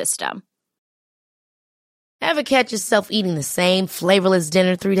first system. Ever catch yourself eating the same flavorless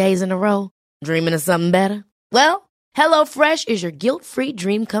dinner 3 days in a row? Dreaming of something better? Well, HelloFresh is your guilt-free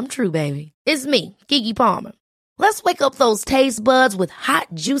dream come true, baby. It's me, Keke Palmer. Let's wake up those taste buds with hot,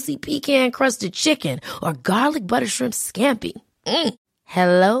 juicy pecan-crusted chicken or garlic butter shrimp scampi.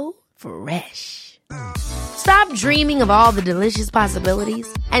 Hello Fresh. Stop dreaming of all the delicious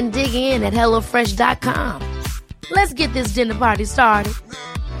possibilities and dig in at HelloFresh.com. Let's get this dinner party started.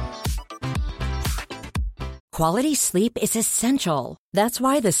 Quality sleep is essential. That's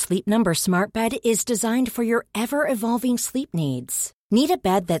why the Sleep Number Smart Bed is designed for your ever-evolving sleep needs. Need a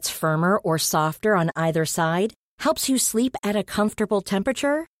bed that's firmer or softer on either side? Helps you sleep at a comfortable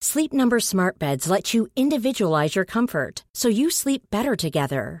temperature? Sleep Number Smart Beds let you individualize your comfort, so you sleep better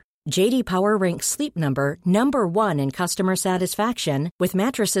together. J.D. Power ranks Sleep Number number 1 in customer satisfaction with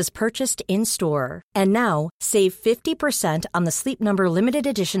mattresses purchased in-store. And now, save 50% on the Sleep Number Limited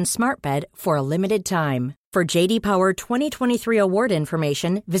Edition Smart Bed for a limited time. For J.D. Power 2023 award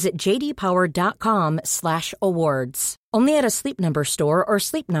information, visit jdpower.com/awards. Only at a Sleep Number store or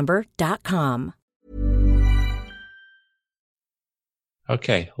sleepnumber.com.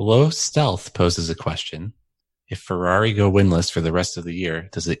 Okay, Low Stealth poses a question. If Ferrari go winless for the rest of the year,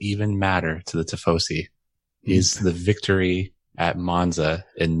 does it even matter to the Tifosi? Is the victory at Monza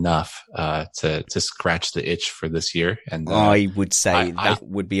enough to scratch the itch for this year? And I would say that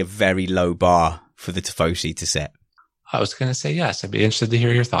would be a very low bar for the Tifosi to set. I was going to say yes. I'd be interested to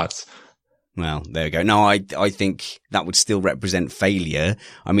hear your thoughts. Well, there we go. No, I think that would still represent failure.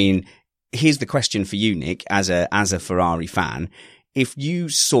 I mean, here's the question for you, Nick, as a Ferrari fan. If you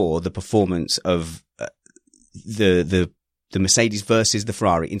saw the performance of the Mercedes versus the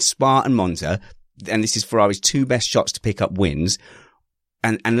Ferrari in Spa and Monza, and this is Ferrari's 2 best shots to pick up wins,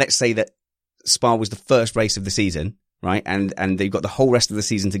 and let's say that Spa was the first race of the season, right? And they've got the whole rest of the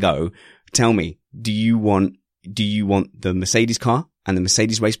season to go. Tell me, do you want the Mercedes car and the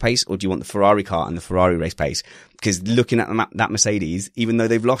Mercedes race pace, or do you want the Ferrari car and the Ferrari race pace? Because looking at that Mercedes, even though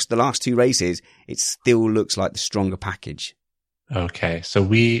they've lost the last 2 races, it still looks like the stronger package. Okay, so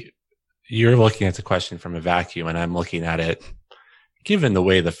you're looking at the question from a vacuum, and I'm looking at it given the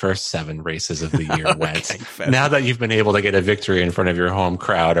way the first 7 races of the year went. Now that you've been able to get a victory in front of your home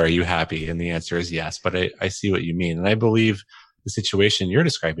crowd, are you happy? And the answer is yes, but I see what you mean. And I believe the situation you're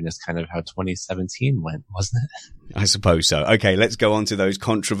describing is kind of how 2017 went, wasn't it? I suppose so. Okay, let's go on to those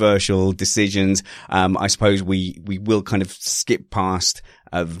controversial decisions. I suppose we will kind of skip past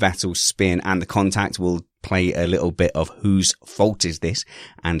Vettel's spin and the contact. We'll play a little bit of whose fault is this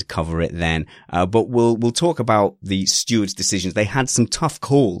and cover it then. But we'll talk about the stewards' decisions. They had some tough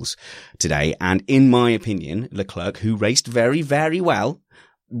calls today, and in my opinion, Leclerc, who raced very, very well,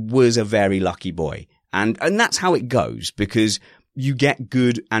 was a very lucky boy. And that's how it goes, because you get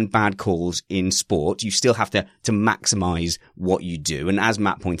good and bad calls in sport. You still have to maximize what you do. And as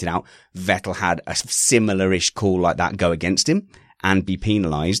Matt pointed out, Vettel had a similar-ish call like that go against him and be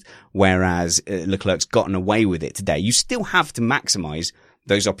penalized, whereas Leclerc's gotten away with it today. You still have to maximize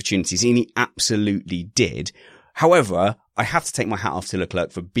those opportunities, and he absolutely did. However, I have to take my hat off to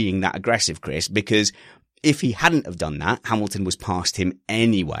Leclerc for being that aggressive, Chris, because if he hadn't have done that, Hamilton was past him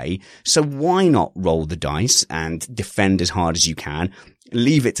anyway. So why not roll the dice and defend as hard as you can?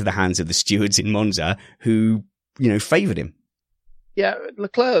 Leave it to the hands of the stewards in Monza who, favoured him. Yeah,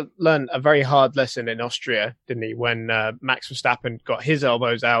 Leclerc learned a very hard lesson in Austria, didn't he? When Max Verstappen got his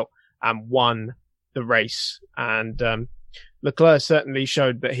elbows out and won the race. And Leclerc certainly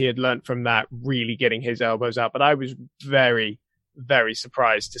showed that he had learned from that, really getting his elbows out. But I was very, very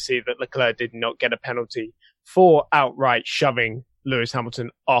surprised to see that Leclerc did not get a penalty for outright shoving Lewis Hamilton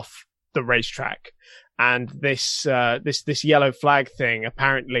off the racetrack. And this yellow flag thing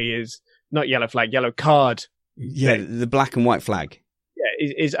apparently is not yellow flag, yellow card. Yeah, the black and white flag.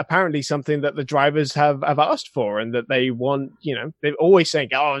 Yeah, is apparently something that the drivers have asked for, and that they want, they're always saying,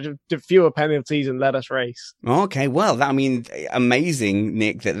 fewer penalties and let us race. Okay, well, amazing,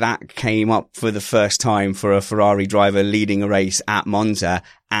 Nick, that came up for the first time for a Ferrari driver leading a race at Monza,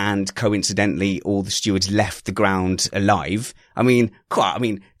 and coincidentally, all the stewards left the ground alive.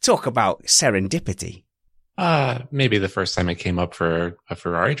 Talk about serendipity. Maybe the first time it came up for a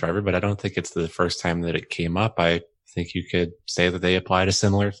Ferrari driver, but I don't think it's the first time that it came up. I think you could say that they applied a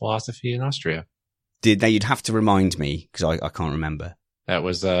similar philosophy in Austria. Did they? You'd have to remind me, because I can't remember. That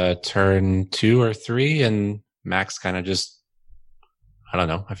was turn 2 or 3, and Max kind of just, I don't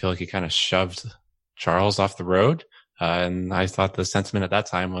know, I feel like he kind of shoved Charles off the road. And I thought the sentiment at that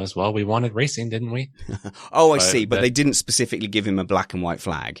time was, well, we wanted racing, didn't we? I see. But they didn't specifically give him a black and white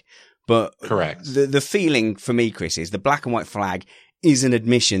flag. But correct. The feeling for me, Chris, is the black and white flag is an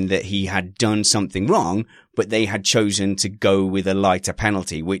admission that he had done something wrong, but they had chosen to go with a lighter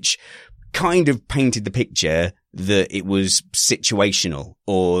penalty, which kind of painted the picture that it was situational,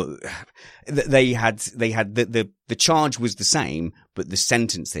 or they had the charge was the same, but the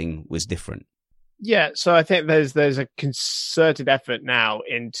sentencing was different. Yeah, so I think there's a concerted effort now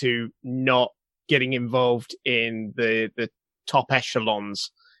into not getting involved in the top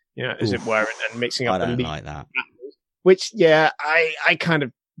echelons, as it were, and mixing up I don't the like that. Which, I kind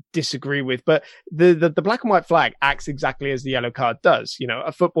of disagree with. But the black and white flag acts exactly as the yellow card does.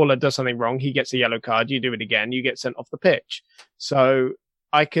 A footballer does something wrong, he gets a yellow card, you do it again, you get sent off the pitch. So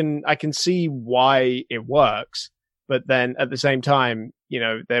I can see why it works. But then at the same time,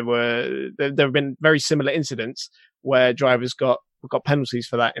 there have been very similar incidents where drivers got penalties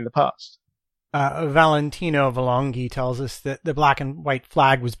for that in the past. Valentino Valonghi tells us that the black and white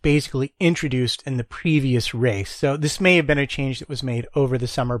flag was basically introduced in the previous race. So this may have been a change that was made over the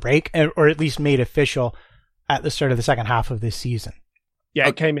summer break, or at least made official at the start of the second half of this season. Yeah,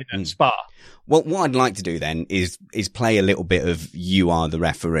 it came in at Spa. Well, what I'd like to do then is play a little bit of you are the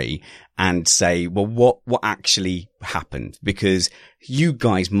referee and say, well, what actually happened? Because you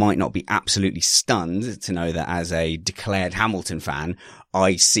guys might not be absolutely stunned to know that as a declared Hamilton fan,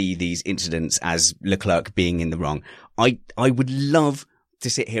 I see these incidents as Leclerc being in the wrong. I would love to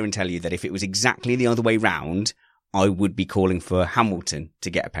sit here and tell you that if it was exactly the other way round, I would be calling for Hamilton to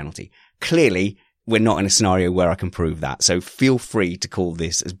get a penalty. Clearly, we're not in a scenario where I can prove that. So feel free to call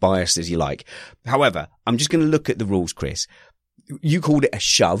this as biased as you like. However, I'm just going to look at the rules, Chris. You called it a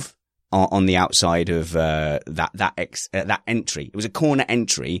shove on the outside of that entry. It was a corner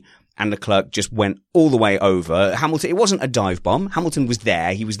entry, and Leclerc just went all the way over. Hamilton, it wasn't a dive bomb. Hamilton was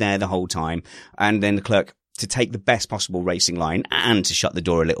there. He was there the whole time. And then Leclerc, to take the best possible racing line and to shut the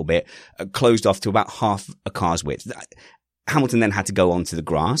door a little bit, closed off to about half a car's width. Hamilton then had to go onto the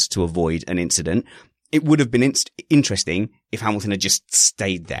grass to avoid an incident. It would have been interesting if Hamilton had just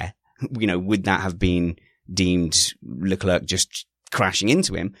stayed there. Would that have been deemed Leclerc just crashing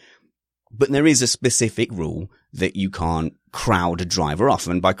into him? But there is a specific rule that you can't crowd a driver off.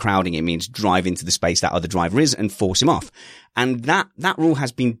 And by crowding, it means drive into the space that other driver is and force him off. And that rule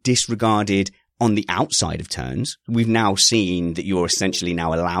has been disregarded on the outside of turns. We've now seen that you're essentially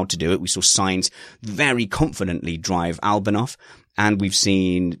now allowed to do it. We saw Sainz very confidently drive Albon off, and we've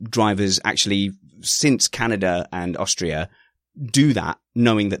seen drivers actually since Canada and Austria do that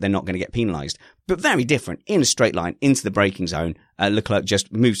knowing that they're not going to get penalized. But very different. In a straight line into the braking zone, Leclerc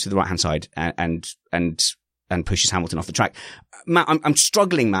just moves to the right hand side and pushes Hamilton off the track. Matt, I'm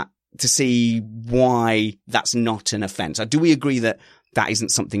struggling, Matt, to see why that's not an offence. Do we agree that isn't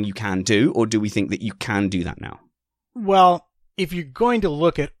something you can do, or do we think that you can do that now? Well, if you're going to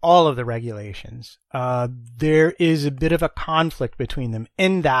look at all of the regulations, there is a bit of a conflict between them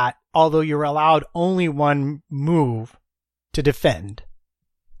in that although you're allowed only one move to defend,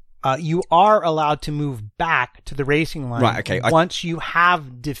 you are allowed to move back to the racing line once you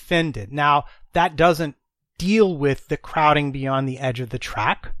have defended. Now, that doesn't deal with the crowding beyond the edge of the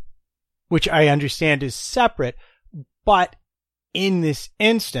track, which I understand is separate, but in this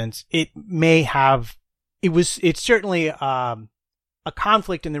instance, it's certainly a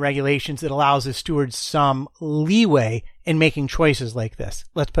conflict in the regulations that allows the stewards some leeway in making choices like this.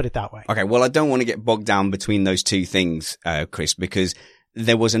 Let's put it that way. Okay, well, I don't want to get bogged down between those two things, Chris, because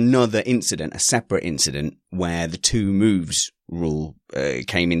there was another incident, a separate incident, where the two moves rule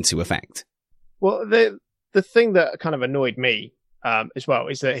came into effect. Well, the thing that kind of annoyed me as well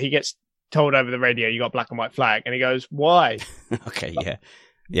is that he gets told over the radio you got black and white flag, and he goes, "Why?" Okay,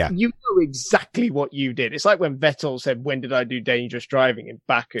 yeah. You know exactly what you did. It's like when Vettel said, "When did I do dangerous driving in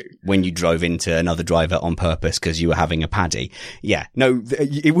Baku?" When you drove into another driver on purpose because you were having a paddy. Yeah, no,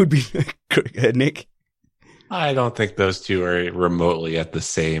 it would be Nick. I don't think those two are remotely at the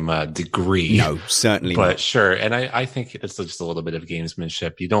same degree. No, certainly but not. Sure. And I think it's just a little bit of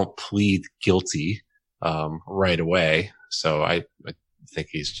gamesmanship. You don't plead guilty right away. So I think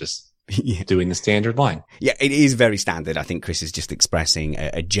he's just doing the standard line. Yeah, it is very standard. I think Chris is just expressing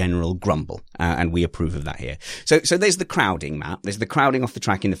a general grumble, and we approve of that here. So there's the crowding, Matt. There's the crowding off the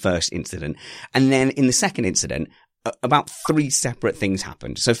track in the first incident. And then in the second incident, about 3 separate things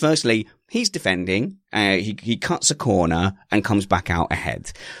happened. So firstly, he's defending, he cuts a corner and comes back out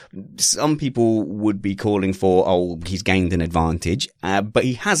ahead. Some people would be calling for, he's gained an advantage, but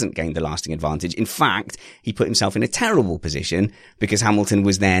he hasn't gained a lasting advantage. In fact, he put himself in a terrible position because Hamilton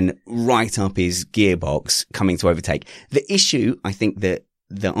was then right up his gearbox coming to overtake. The issue, I think that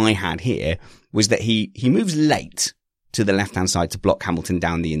I had here was that he moves late to the left-hand side to block Hamilton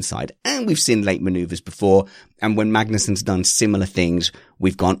down the inside. And we've seen late maneuvers before. And when Magnussen's done similar things,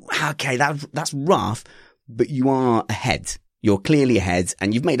 we've gone, okay, that's rough, but you are ahead. You're clearly ahead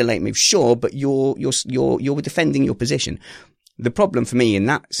and you've made a late move, sure, but you're defending your position. The problem for me in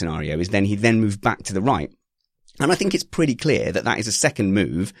that scenario is then he then moved back to the right. And I think it's pretty clear that is a second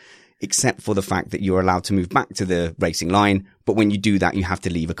move, except for the fact that you're allowed to move back to the racing line. But when you do that, you have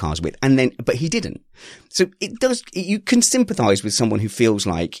to leave a car's width. But he didn't. So you can sympathize with someone who feels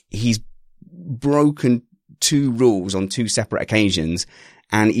like he's broken 2 rules on 2 separate occasions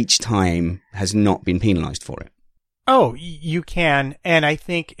and each time has not been penalized for it. Oh, you can. And I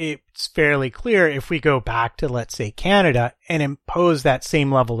think it's fairly clear if we go back to, let's say, Canada and impose that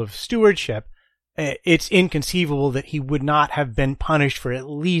same level of stewardship, it's inconceivable that he would not have been punished for at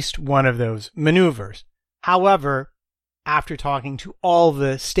least one of those maneuvers. However, after talking to all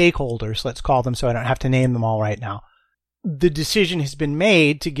the stakeholders, let's call them so I don't have to name them all right now, the decision has been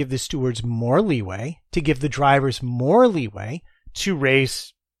made to give the stewards more leeway, to give the drivers more leeway to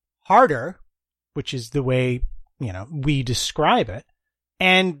race harder, which is the way, we describe it.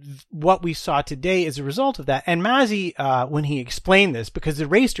 And what we saw today is a result of that. And Masi, when he explained this, because the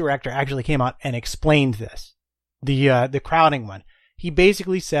race director actually came out and explained this, the crowding one, he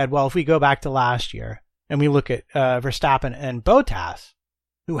basically said, well, if we go back to last year and we look at Verstappen and Bottas,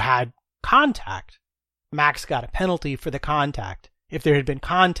 who had contact, Max got a penalty for the contact. If there had been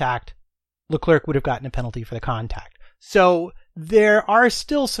contact, Leclerc would have gotten a penalty for the contact. So there are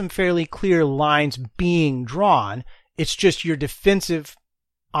still some fairly clear lines being drawn. It's just your defensive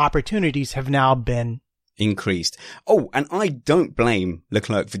opportunities have now been increased. Oh, and I don't blame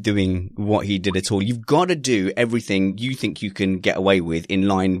Leclerc for doing what he did at all. You've got to do everything you think you can get away with in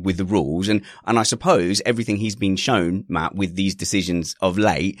line with the rules. And I suppose everything he's been shown, Matt, with these decisions of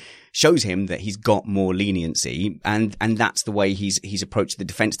late shows him that he's got more leniency. And that's the way he's approached the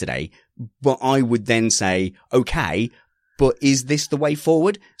defense today. But I would then say, okay, but is this the way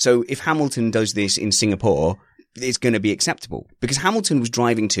forward? So if Hamilton does this in Singapore, it's going to be acceptable because Hamilton was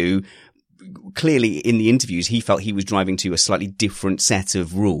driving to, clearly in the interviews, he felt he was driving to a slightly different set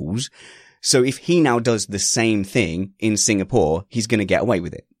of rules. So if he now does the same thing in Singapore, he's going to get away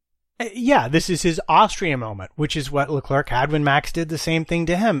with it. Yeah, this is his Austria moment, which is what Leclerc had when Max did the same thing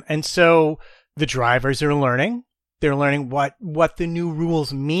to him. And so the drivers are learning. They're learning what the new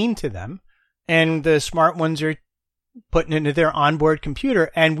rules mean to them. And the smart ones are putting into their onboard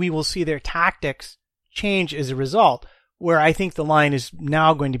computer, and we will see their tactics change as a result. Where I think the line is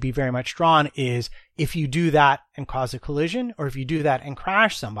now going to be very much drawn is if you do that and cause a collision, or if you do that and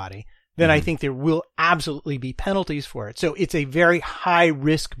crash somebody, then I think there will absolutely be penalties for it. So it's a very high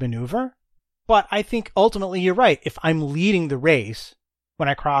risk maneuver. But I think ultimately you're right. If I'm leading the race when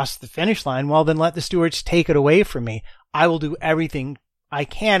I cross the finish line, well, then let the stewards take it away from me. I will do everything I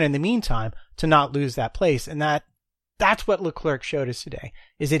can in the meantime to not lose that place. And that's what Leclerc showed us today,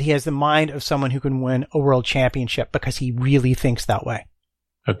 is that he has the mind of someone who can win a world championship because he really thinks that way.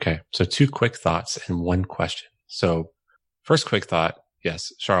 Okay. So 2 quick thoughts and 1 question. So first quick thought.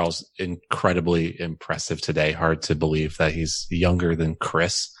 Yes, Charles, incredibly impressive today. Hard to believe that he's younger than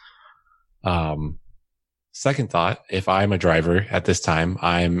Chris. Second thought, if I'm a driver at this time,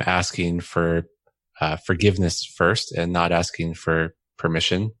 I'm asking for forgiveness first and not asking for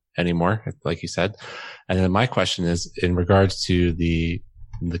permission anymore, like you said. And then my question is, in regards to the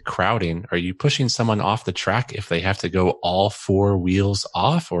crowding, are you pushing someone off the track if they have to go all 4 wheels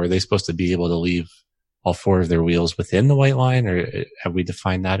off, or are they supposed to be able to leave all four of their wheels within the white line, or have we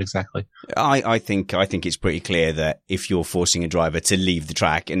defined that exactly? I think it's pretty clear that if you're forcing a driver to leave the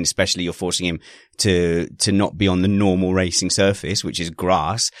track, and especially you're forcing him to not be on the normal racing surface, which is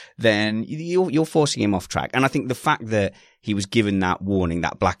grass, then you're forcing him off track. And I think the fact that he was given that warning,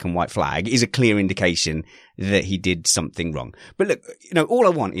 that black and white flag, is a clear indication that he did something wrong. But look, all I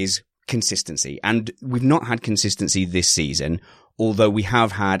want is consistency, and we've not had consistency this season, although we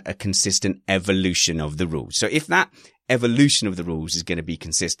have had a consistent evolution of the rules. So if that evolution of the rules is going to be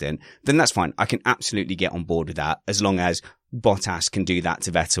consistent, then that's fine. I can absolutely get on board with that, as long as Bottas can do that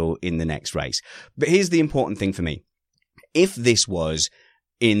to Vettel in the next race. But here's the important thing for me. If this was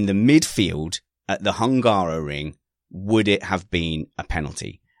in the midfield at the Hungaroring, would it have been a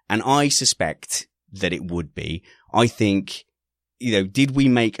penalty? And I suspect that it would be. I think, did we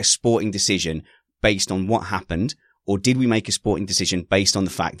make a sporting decision based on what happened? Or did we make a sporting decision based on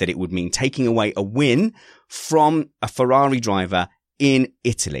the fact that it would mean taking away a win from a Ferrari driver in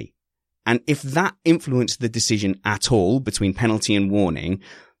Italy? And if that influenced the decision at all between penalty and warning,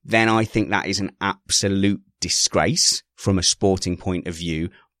 then I think that is an absolute disgrace from a sporting point of view.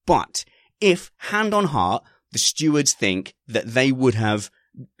 But if, hand on heart, the stewards think that they would have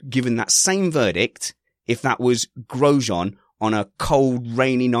given that same verdict if that was Grosjean on a cold,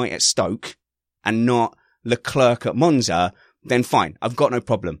 rainy night at Stoke and not Leclerc at Monza, then fine, I've got no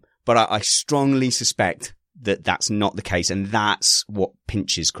problem. But I strongly suspect that that's not the case, and that's what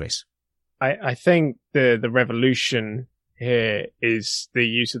pinches Chris. I think the revolution here is the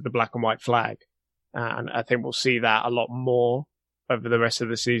use of the black and white flag, and I think we'll see that a lot more over the rest of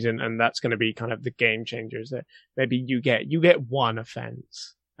the season, and that's going to be kind of the game changers. That maybe you get one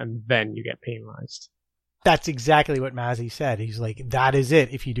offense and then you get penalized. That's exactly what Mazzy said. He's like, that is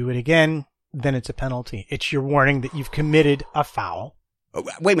it. If you do it again, then it's a penalty. It's your warning that you've committed a foul.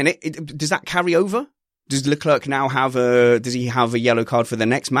 Wait a minute. Does that carry over? Does Leclerc now have a yellow card for the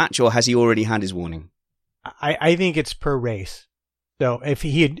next match, or has he already had his warning? I think it's per race. So if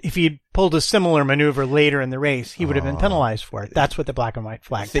he had pulled a similar maneuver later in the race, he would have been penalized for it. That's what the black and white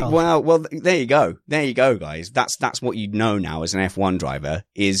flag tells. Well, there you go. There you go, guys. That's what you know now as an F1 driver,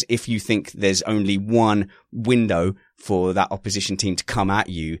 is if you think there's only one window for that opposition team to come at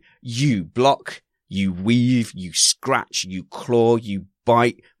you, you block, you weave, you scratch, you claw, you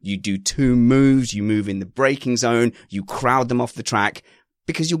bite, you do two moves, you move in the braking zone, you crowd them off the track,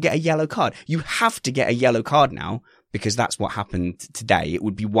 because you'll get a yellow card. You have to get a yellow card now, because that's what happened today. It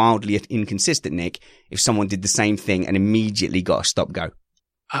would be wildly inconsistent, Nick, if someone did the same thing and immediately got a stop-go.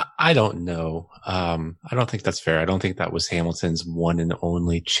 I don't know. I don't think that's fair. I don't think that was Hamilton's one and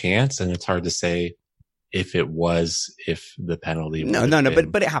only chance, and it's hard to say if the penalty. No,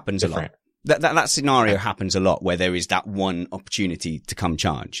 but it happens different. A lot. That scenario happens a lot, where there is that one opportunity to come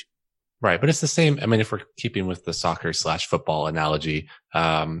charge. Right. But it's the same. I mean, if we're keeping with the soccer/football analogy,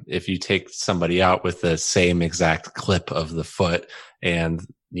 if you take somebody out with the same exact clip of the foot and,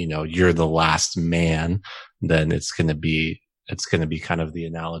 you're the last man, then it's going to be kind of the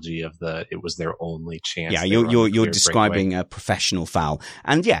analogy of it was their only chance. Yeah. You're describing a professional foul.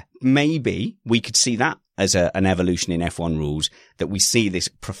 And yeah, maybe we could see that as an evolution in F1 rules, that we see this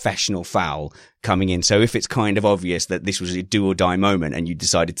professional foul coming in. So if it's kind of obvious that this was a do or die moment and you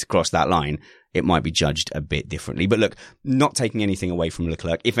decided to cross that line, it might be judged a bit differently. But look, not taking anything away from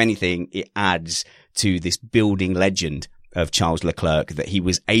Leclerc. If anything, it adds to this building legend of Charles Leclerc that he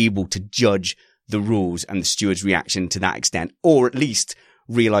was able to judge the rules and the steward's reaction to that extent, or at least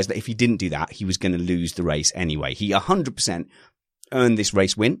realize that if he didn't do that, he was going to lose the race anyway. He 100% earned this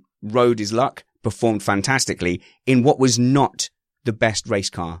race win, rode his luck, performed fantastically in what was not the best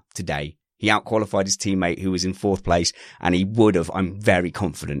race car today. He outqualified his teammate, who was in fourth place, and he would have, I'm very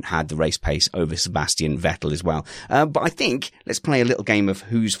confident, had the race pace over Sebastian Vettel as well. But I think let's play a little game of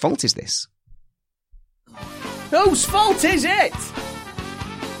whose fault is this? Whose fault is it?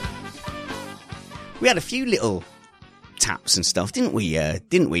 We had a few little taps and stuff, didn't we?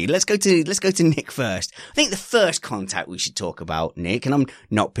 Let's go to Nick first. I think the first contact we should talk about, Nick, and I'm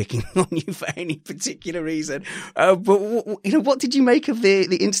not picking on you for any particular reason, but what did you make of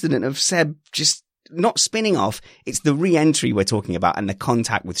the incident of Seb just not spinning off? It's the re-entry we're talking about and the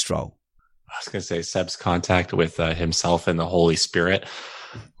contact with Stroll. I was going to say Seb's contact with himself and the Holy Spirit,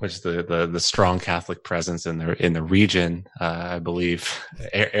 which is the strong Catholic presence in the region. I believe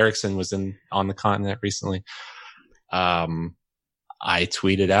Ericsson was on the continent recently. I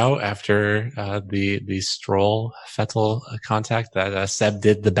tweeted out after the Stroll Vettel contact that Seb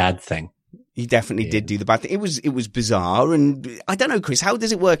did the bad thing. He definitely did do the bad thing. It was bizarre. And I don't know, Chris, how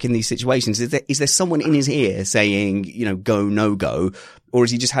does it work in these situations? Is there someone in his ear saying, go, no go? Or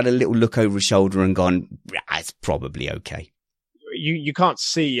has he just had a little look over his shoulder and gone, it's probably okay? You can't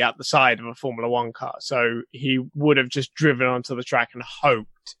see out the side of a Formula One car. So he would have just driven onto the track and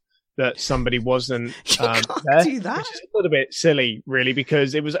hoped that somebody wasn't there, do that. which is a little bit silly, really,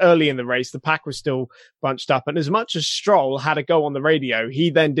 because it was early in the race. The pack was still bunched up. And as much as Stroll had to go on the radio,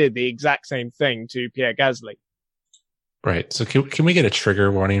 he then did the exact same thing to Pierre Gasly. Right. So can we get a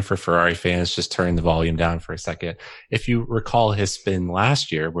trigger warning for Ferrari fans? Just turn the volume down for a second. If you recall his spin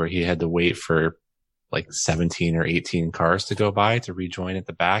last year where he had to wait for like 17 or 18 cars to go by to rejoin at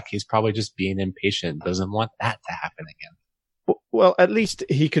the back, he's probably just being impatient, doesn't want that to happen again. Well, at least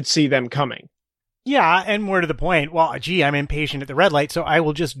he could see them coming. Yeah, and more to the point, well, gee, I'm impatient at the red light, so I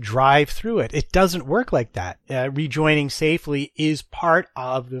will just drive through it. It doesn't work like that. Rejoining safely is part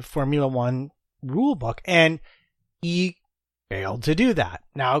of the Formula One rule book, and he failed to do that.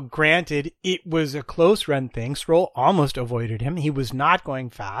 Now, granted, it was a close run thing. Stroll almost avoided him. He was not going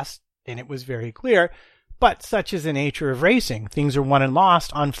fast, and it was very clear, but such is the nature of racing. Things are won and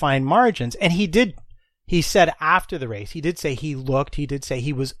lost on fine margins, and he said after the race, he did say he did say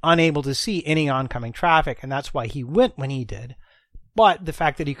he was unable to see any oncoming traffic, and that's why he went when he did. But the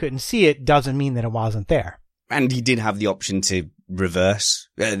fact that he couldn't see it doesn't mean that it wasn't there. And he did have the option to reverse.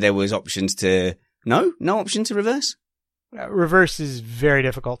 There was options to... No option to reverse? Reverse is very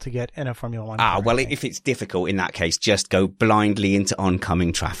difficult to get in a Formula One car. Well, if it's difficult in that case, just go blindly into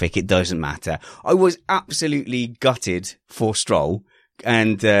oncoming traffic. It doesn't matter. I was absolutely gutted for Stroll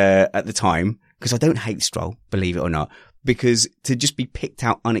and at the time, because I don't hate Stroll, believe it or not, because to just be picked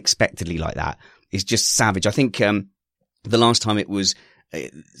out unexpectedly like that is just savage. I think the last time it was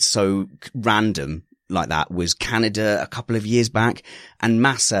so random like that was Canada a couple of years back, and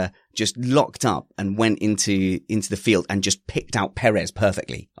Massa just locked up and went into the field and just picked out Perez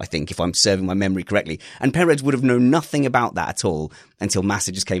perfectly, I think, if I'm serving my memory correctly. And Perez would have known nothing about that at all until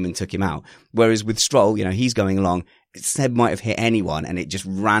Massa just came and took him out. Whereas with Stroll, he's going along, Seb might have hit anyone and it just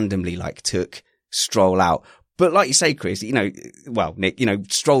randomly took Stroll out. But like you say, Chris, Nick,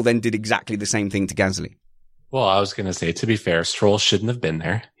 Stroll then did exactly the same thing to Gasly. Well, I was going to say, to be fair, Stroll shouldn't have been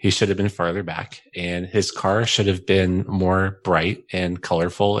there. He should have been farther back, and his car should have been more bright and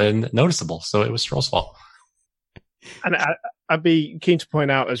colorful and noticeable. So it was Stroll's fault. And I'd be keen to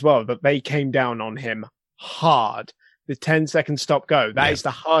point out as well that they came down on him hard. The 10-second stop go. That is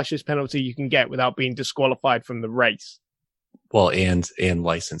the harshest penalty you can get without being disqualified from the race. Well, and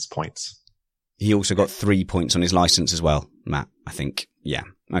license points. He also got 3 points on his license as well, Matt, I think. Yeah.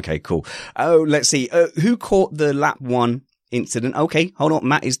 Okay, cool. Oh, let's see. Who caught the lap 1 incident? Okay, hold on.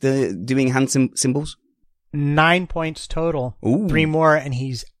 Matt is doing hand symbols. 9 points total. Ooh. 3 more, and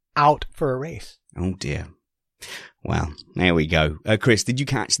he's out for a race. Oh, dear. Well, there we go. Chris, did you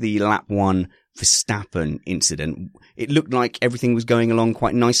catch the lap 1 Verstappen incident? It looked like everything was going along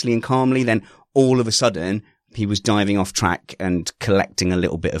quite nicely and calmly. Then all of a sudden, he was diving off track and collecting a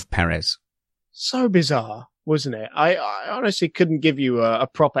little bit of Perez. So bizarre, wasn't it? I honestly couldn't give you a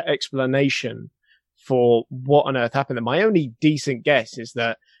proper explanation for what on earth happened. And my only decent guess is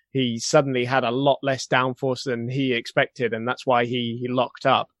that he suddenly had a lot less downforce than he expected, and that's why he locked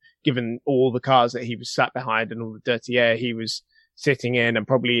up, given all the cars that he was sat behind and all the dirty air he was sitting in, and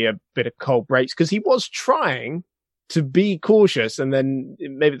probably a bit of cold brakes, because he was trying to be cautious, and then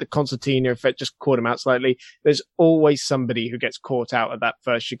maybe the concertina effect just caught him out slightly. There's always somebody who gets caught out at that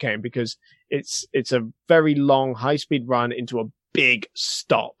first chicane, because it's a very long high-speed run into a big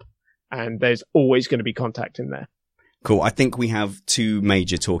stop, and there's always going to be contact in there. Cool. I think we have 2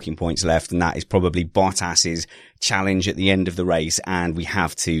 major talking points left, and that is probably Bottas's challenge at the end of the race, and we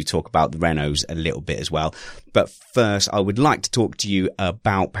have to talk about the Renaults a little bit as well. But first, I would like to talk to you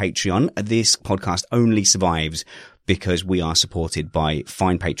about Patreon. This podcast only survives because we are supported by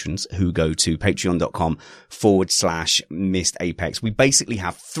fine patrons who go to patreon.com/Missed Apex. We basically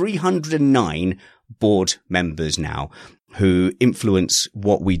have 309 board members now who influence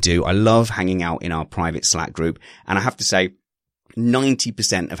what we do. I love hanging out in our private Slack group. And I have to say,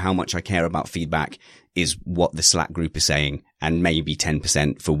 90% of how much I care about feedback is what the Slack group is saying, and maybe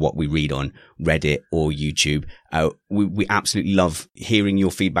 10% for what we read on Reddit or YouTube. We absolutely love hearing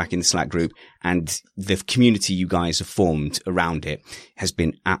your feedback in the Slack group, and the community you guys have formed around it has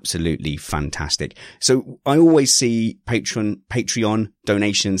been absolutely fantastic. So I always see Patreon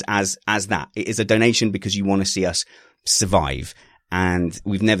donations as that. It is a donation because you want to see us survive. And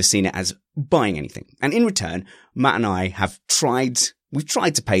we've never seen it as buying anything. And in return, Matt and I we've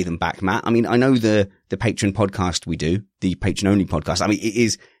tried to pay them back, Matt. I mean, I know the Patreon podcast we do, the Patreon only podcast. I mean, it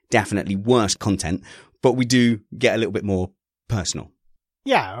is definitely worse content, but we do get a little bit more personal.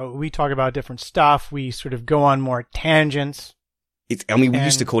 Yeah, we talk about different stuff. We sort of go on more tangents. We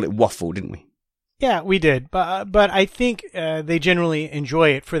used to call it waffle, didn't we? Yeah, we did. But I think they generally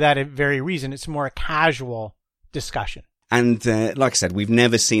enjoy it for that very reason. It's more a casual discussion. And like I said, we've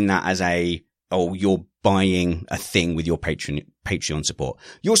never seen that as you're buying a thing with your Patreon support.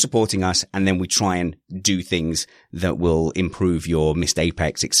 You're supporting us, and then we try and do things that will improve your Missed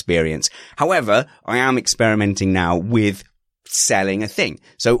Apex experience. However, I am experimenting now with selling a thing.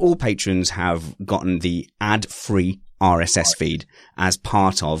 So all patrons have gotten the ad-free RSS feed as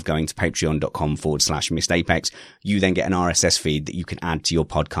part of going to patreon.com/missedapex. You then get an RSS feed that you can add to your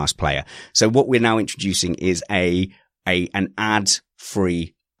podcast player. So what we're now introducing is an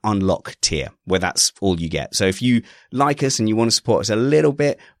ad-free unlock tier where that's all you get. So if you like us and you want to support us a little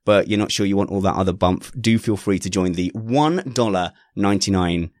bit, but you're not sure you want all that other bump, do feel free to join the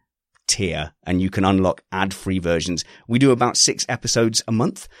 $1.99 tier and you can unlock ad-free versions. We do about 6 episodes a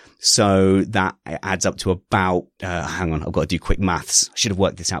month. So that adds up to about, hang on, I've got to do quick maths. I should have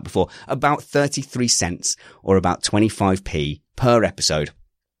worked this out before. About 33 cents or about 25p per episode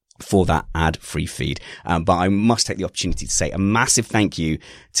for that ad-free feed. But I must take the opportunity to say a massive thank you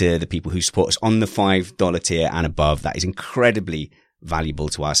to the people who support us on the $5 tier and above. That is incredibly valuable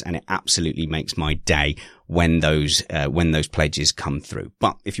to us, and it absolutely makes my day when those pledges come through.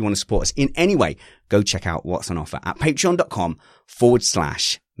 But if you want to support us in any way, go check out what's on offer at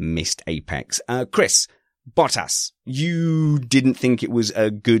patreon.com/missedapex. Chris, Bottas, you didn't think it was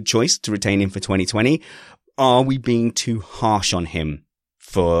a good choice to retain him for 2020. Are we being too harsh on him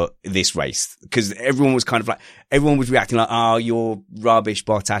for this race? Because everyone was reacting like, oh, you're rubbish,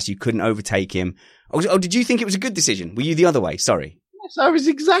 Bottas. You couldn't overtake him. Oh, did you think it was a good decision? Were you the other way? Sorry. Yes, I was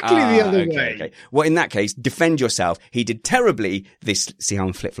exactly the other way. Okay. Well, in that case, defend yourself. He did terribly see how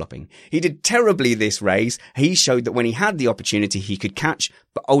I'm flip-flopping. He did terribly this race. He showed that when he had the opportunity, he could catch,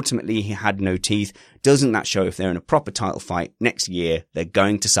 but ultimately he had no teeth. Doesn't that show if they're in a proper title fight next year, they're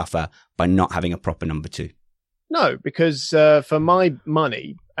going to suffer by not having a proper number 2? No, because for my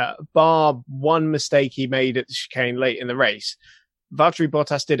money, bar one mistake he made at the chicane late in the race, Valtteri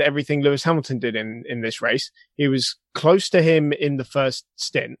Bottas did everything Lewis Hamilton did in this race. He was close to him in the first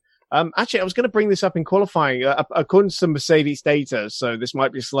stint. Actually, I was going to bring this up in qualifying. According to some Mercedes data, so this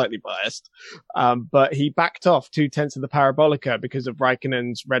might be slightly biased, but he backed off 0.2 of the parabolica because of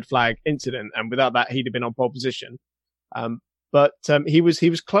Raikkonen's red flag incident, and without that, he'd have been on pole position. But he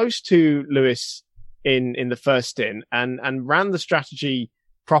was close to Lewis in the first stint and ran the strategy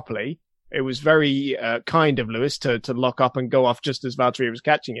properly. It was very kind of Lewis to lock up and go off just as Valtteri was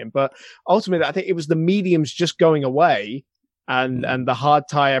catching him. But ultimately, I think it was the mediums just going away and the hard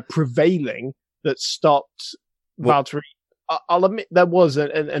tyre prevailing that stopped Valtteri. I'll admit there was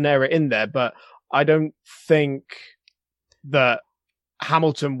an error in there, but I don't think that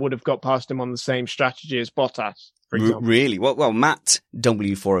Hamilton would have got past him on the same strategy as Bottas. Really? Well, Matt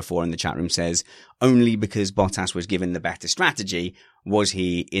W404 in the chat room says only because Bottas was given the better strategy was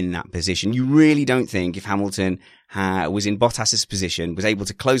he in that position. You really don't think if Hamilton was in Bottas's position, was able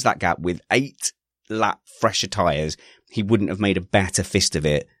to close that gap with 8 lap fresher tyres, he wouldn't have made a better fist of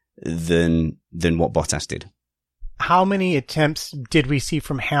it than what Bottas did? How many attempts did we see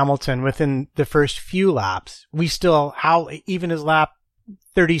from Hamilton within the first few laps? Even his lap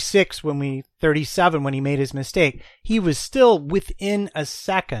 37 when he made his mistake, he was still within a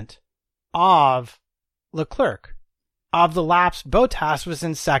second of Leclerc. Of the laps, Bottas was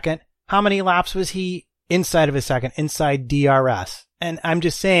in second. How many laps was he inside of a second, inside DRS? And I'm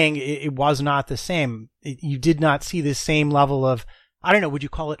just saying it was not the same. You did not see the same level of, I don't know, would you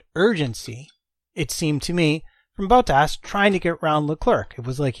call it urgency? It seemed to me from Bottas trying to get around Leclerc. It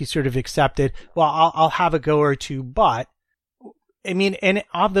was like he sort of accepted, well, I'll have a go or two, but I mean, and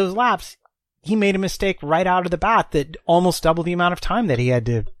of those laps, he made a mistake right out of the bat that almost doubled the amount of time that he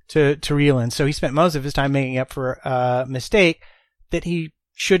had to reel in. So he spent most of his time making up for a mistake that he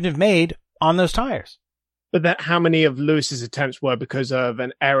shouldn't have made on those tires. But how many of Lewis's attempts were because of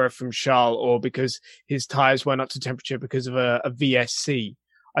an error from Charles or because his tires weren't up to temperature because of a VSC?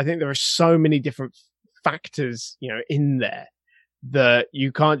 I think there are so many different factors, in there that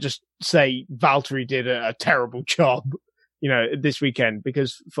you can't just say Valtteri did a terrible job. This weekend,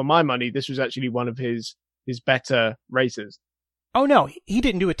 because for my money, this was actually one of his better races. Oh no, he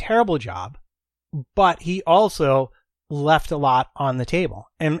didn't do a terrible job, but he also left a lot on the table,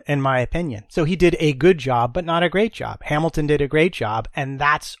 in my opinion. So he did a good job, but not a great job. Hamilton did a great job, and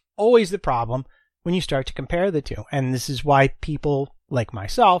that's always the problem when you start to compare the two. And this is why people like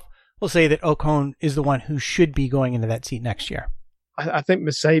myself will say that Ocon is the one who should be going into that seat next year. I think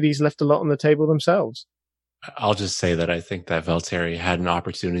Mercedes left a lot on the table themselves. I'll just say that I think that Valtteri had an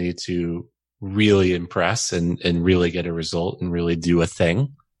opportunity to really impress and really get a result and really do a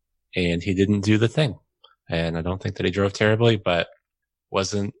thing. And he didn't do the thing. And I don't think that he drove terribly, but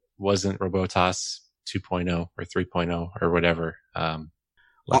wasn't Robotas 2.0 or 3.0 or whatever,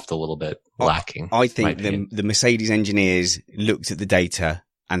 left a little bit lacking. I think the Mercedes engineers looked at the data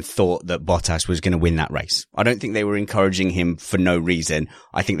and thought that Bottas was going to win that race. I don't think they were encouraging him for no reason.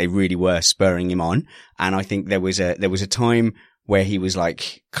 I think they really were spurring him on. And I think there was a time where he was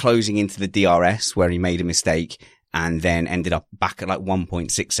like closing into the DRS where he made a mistake and then ended up back at like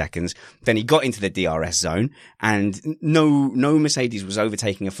 1.6 seconds. Then he got into the DRS zone and no Mercedes was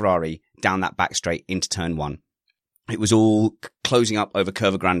overtaking a Ferrari down that back straight into turn 1. It was all closing up over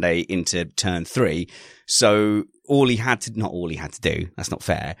Curva Grande into turn 3. So not all he had to do, that's not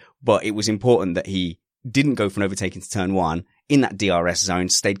fair, but it was important that he didn't go from overtaking to turn 1 in that DRS zone,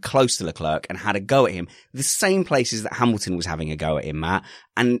 stayed close to Leclerc and had a go at him. The same places that Hamilton was having a go at him, Matt.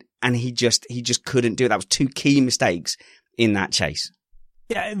 And he just couldn't do it. That was 2 key mistakes in that chase.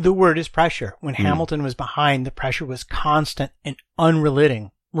 Yeah, the word is pressure. When Hamilton was behind, the pressure was constant and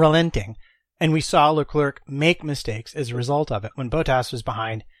unrelenting. And we saw Leclerc make mistakes as a result of it. When Bottas was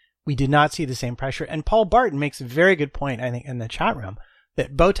behind, we did not see the same pressure. And Paul Barton makes a very good point, I think, in the chat room,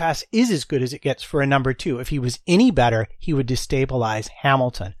 that Bottas is as good as it gets for a number 2. If he was any better, he would destabilize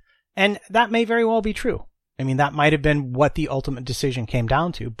Hamilton. And that may very well be true. I mean, that might have been what the ultimate decision came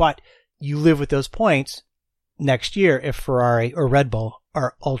down to. But you live with those points next year if Ferrari or Red Bull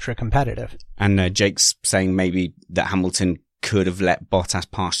are ultra competitive. And Jake's saying maybe that Hamilton could have let Bottas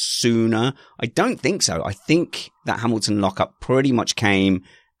pass sooner. I don't think so. I think that Hamilton lockup pretty much came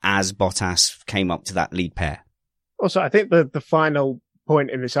as Bottas came up to that lead pair. Also, I think the final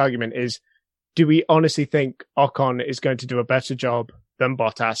point in this argument is, do we honestly think Ocon is going to do a better job than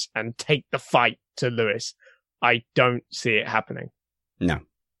Bottas and take the fight to Lewis? I don't see it happening. No,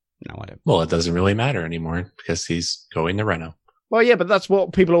 I don't. Well, it doesn't really matter anymore because he's going to Renault. Well, yeah, but that's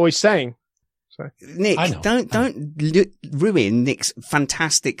what people are always saying. So. Nick, don't ruin Nick's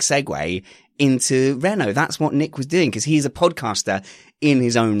fantastic segue into Renault. That's what Nick was doing because he's a podcaster in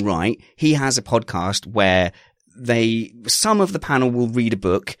his own right. He has a podcast where some of the panel will read a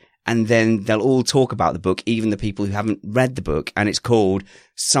book and then they'll all talk about the book, even the people who haven't read the book. And it's called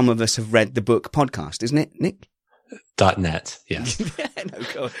Some of Us Have Read the Book podcast, isn't it, Nick? .net, yes.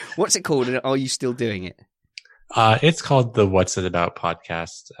 No, what's it called? And are you still doing it? It's called the What's It About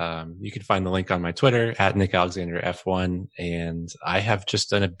podcast. You can find the link on my Twitter at Nick Alexander F1. And I have just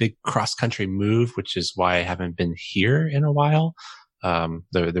done a big cross country move, which is why I haven't been here in a while.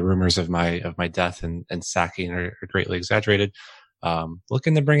 The rumors of my death and sacking are greatly exaggerated.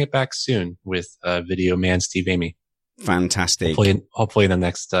 Looking to bring it back soon with video man Steve Amy. Fantastic. Hopefully in the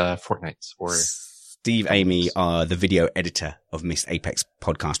next fortnight or. Steve Amy are the video editor of Missed Apex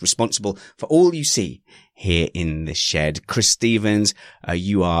podcast, responsible for all you see here in this shed. Chris Stevens,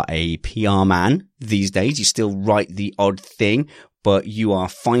 you are a PR man these days. You still write the odd thing, but you are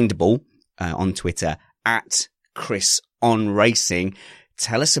findable on Twitter at Chris on Racing.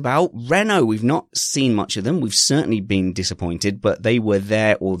 Tell us about Renault. We've not seen much of them. We've certainly been disappointed, but they were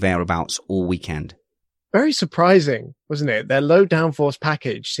there or thereabouts all weekend. Very surprising, wasn't it? Their low downforce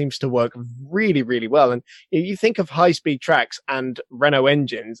package seems to work really, really well. And you think of high-speed tracks and Renault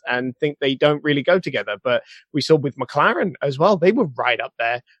engines and think they don't really go together. But we saw with McLaren as well, they were right up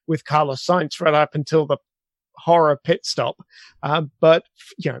there with Carlos Sainz right up until the horror pit stop. But,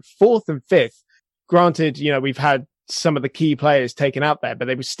 fourth and fifth, granted, we've had some of the key players taken out there, but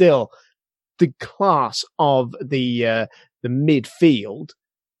they were still the class of the midfield.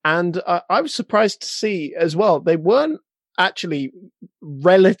 And I was surprised to see as well, they weren't actually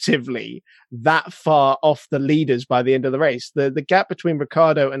relatively that far off the leaders by the end of the race. The gap between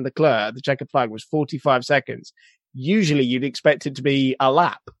Ricciardo and Leclerc, the checkered flag, was 45 seconds. Usually you'd expect it to be a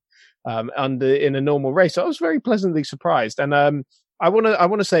lap in a normal race. So I was very pleasantly surprised. And I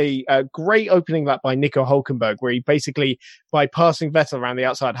want to say a great opening lap by Nico Hülkenberg, where he basically, by passing Vettel around the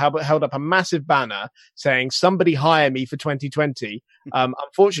outside, held up a massive banner saying, "Somebody hire me for 2020."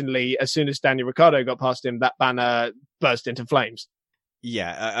 Unfortunately, as soon as Daniel Ricciardo got past him, that banner burst into flames.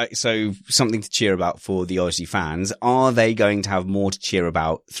 Yeah, so something to cheer about for the Aussie fans. Are they going to have more to cheer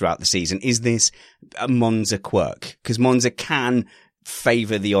about throughout the season? Is this a Monza quirk? Because Monza can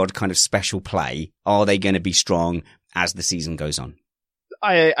favour the odd kind of special play. Are they going to be strong as the season goes on?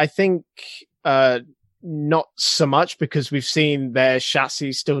 I think not so much, because we've seen their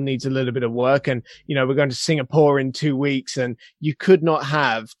chassis still needs a little bit of work. And, we're going to Singapore in 2 weeks, and you could not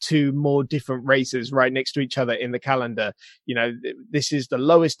have two more different races right next to each other in the calendar. This is the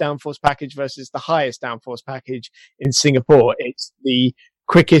lowest downforce package versus the highest downforce package in Singapore. It's the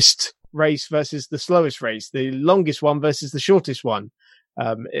quickest race versus the slowest race, the longest one versus the shortest one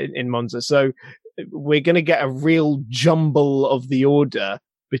in Monza. So we're going to get a real jumble of the order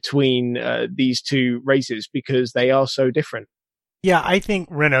between these two races because they are so different. Yeah, I think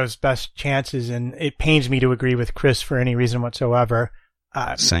Renault's best chances, and it pains me to agree with Chris for any reason whatsoever,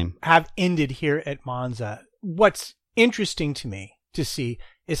 Same. have ended here at Monza. What's interesting to me to see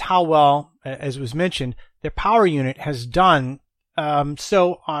is how well, as was mentioned, their power unit has done.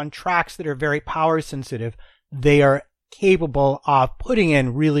 So on tracks that are very power sensitive, they are capable of putting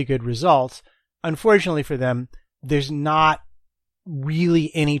in really good results. Unfortunately for them, there's not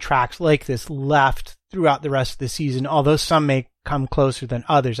really any tracks like this left throughout the rest of the season, although some may come closer than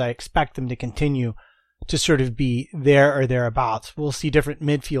others. I expect them to continue to sort of be there or thereabouts. We'll see different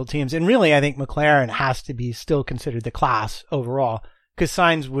midfield teams. And really, I think McLaren has to be still considered the class overall, because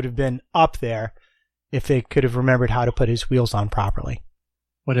Sainz would have been up there if they could have remembered how to put his wheels on properly.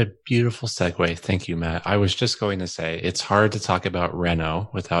 What a beautiful segue. Thank you, Matt. I was just going to say it's hard to talk about Renault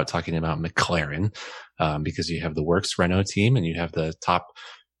without talking about McLaren, because you have the Works Renault team and you have the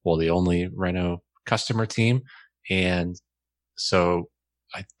only Renault customer team. And so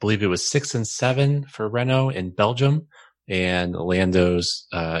I believe it was 6 and 7 for Renault in Belgium, and Lando's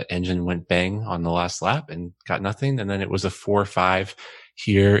engine went bang on the last lap and got nothing. And then it was a 4-5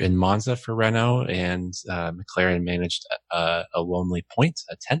 here in Monza for Renault, and McLaren managed a lonely point,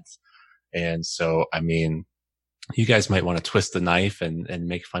 a 10th. And so, I mean, you guys might want to twist the knife and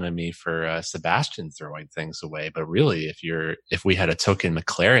make fun of me for Sebastian throwing things away. But really, if we had a token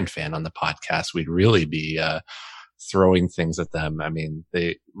McLaren fan on the podcast, we'd really be throwing things at them. I mean,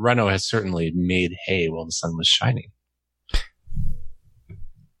 Renault has certainly made hay while the sun was shining.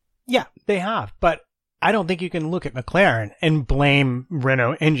 Yeah, they have, but I don't think you can look at McLaren and blame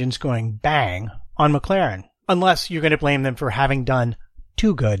Renault engines going bang on McLaren, unless you're going to blame them for having done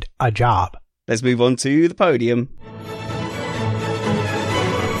too good a job. Let's move on to the podium.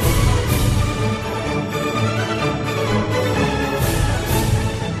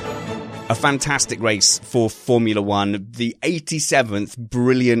 A fantastic race for Formula One, the 87th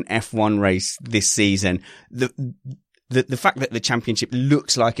brilliant F1 race this season. The fact that the championship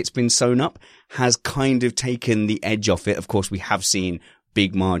looks like it's been sewn up has kind of taken the edge off it. Of course, we have seen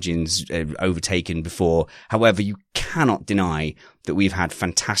big margins overtaken before. However, you cannot deny that we've had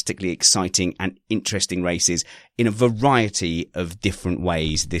fantastically exciting and interesting races in a variety of different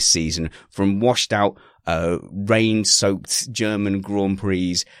ways this season, from washed out, rain-soaked German Grand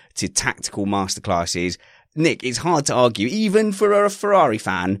Prix to tactical masterclasses. Nick, it's hard to argue, even for a Ferrari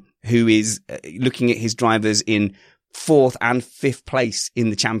fan who is looking at his drivers in 4th and 5th place in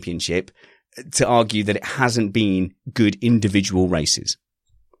the championship, to argue that it hasn't been good individual races.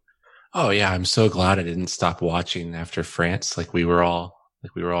 Oh yeah, I'm so glad I didn't stop watching after France, like we were all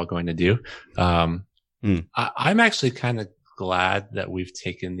going to do. I'm actually kind of glad that we've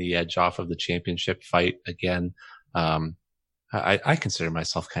taken the edge off of the championship fight again. I consider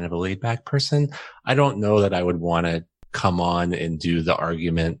myself kind of a laid back person. I don't know that I would want to come on and do the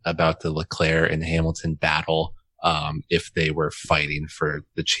argument about the Leclerc and Hamilton battle if they were fighting for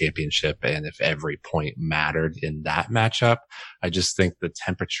the championship and if every point mattered in that matchup. I just think the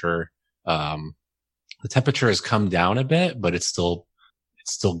temperature has come down a bit, but it's still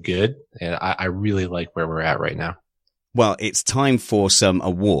good. And I really like where we're at right now. Well, it's time for some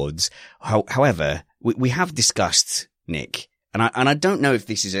awards. However, we have discussed, Nick, and I don't know if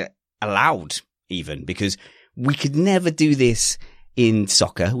this is allowed even, because we could never do this in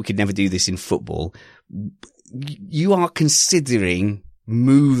soccer. We could never do this in football. You are considering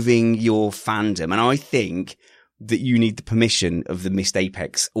moving your fandom, and I think that you need the permission of the Missed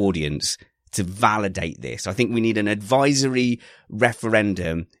Apex audience to validate this. I think we need an advisory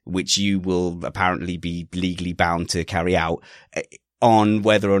referendum, which you will apparently be legally bound to carry out, on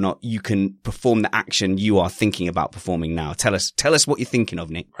whether or not you can perform the action you are thinking about performing now. Tell us what you're thinking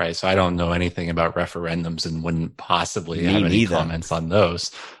of, Nick. Right. So I don't know anything about referendums and wouldn't possibly have any comments on those.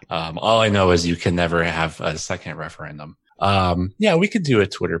 All I know is you can never have a second referendum. Yeah, we could do a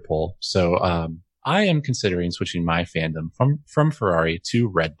Twitter poll. So, I am considering switching my fandom from Ferrari to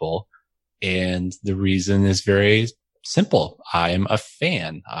Red Bull. And the reason is very simple. I'm a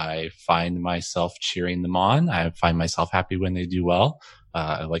fan. I find myself cheering them on. I find myself happy when they do well.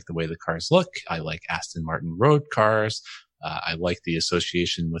 I like the way the cars look. I like Aston Martin road cars. I like the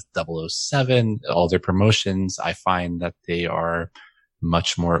association with 007, all their promotions. I find that they are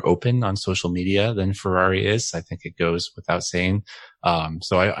much more open on social media than Ferrari is. I think it goes without saying.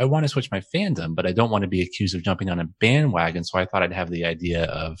 So I want to switch my fandom, but I don't want to be accused of jumping on a bandwagon. So I thought I'd have the idea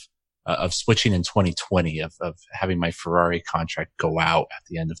of switching in 2020, of having my Ferrari contract go out at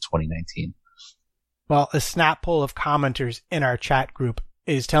the end of 2019. Well, a snap poll of commenters in our chat group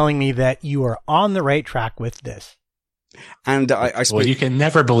is telling me that you are on the right track with this. And I well, you can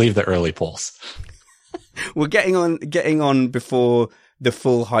never believe the early polls. We're getting on before the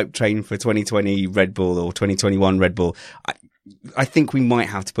full hype train for 2020 Red Bull or 2021 Red Bull. I think we might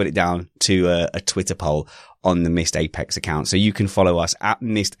have to put it down to a Twitter poll on the Missed Apex account. So you can follow us at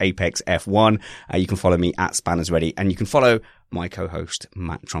Missed Apex F1. You can follow me at Spanners Ready, and you can follow my co-host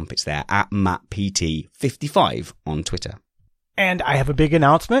Matt Trumpets there at MattPT55 on Twitter. And I have a big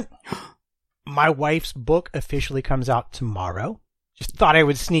announcement. My wife's book officially comes out tomorrow. Just thought I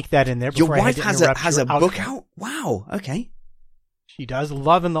would sneak that in there. Your wife has a book out? Wow. Okay. She does.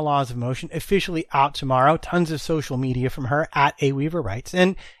 Love and the Laws of Motion, officially out tomorrow. Tons of social media from her at A Weaver Writes.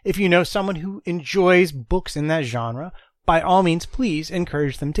 And if you know someone who enjoys books in that genre, by all means, please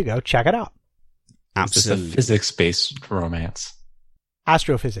encourage them to go check it out. Absolutely. It's a physics-based romance.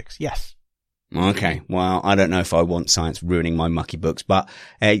 Astrophysics, yes. Okay, well, I don't know if I want science ruining my mucky books, but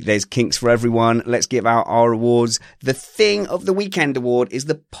hey, there's kinks for everyone. Let's give out our awards. The Thing of the Weekend award is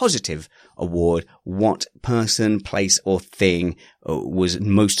the positive award. What person, place, or thing was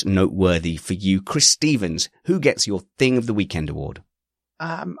most noteworthy for you? Chris Stevens, who gets your Thing of the Weekend award?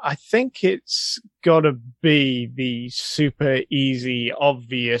 I think it's gotta be the super easy,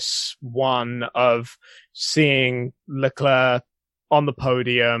 obvious one of seeing Leclerc on the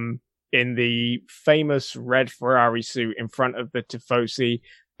podium in the famous red Ferrari suit in front of the Tifosi.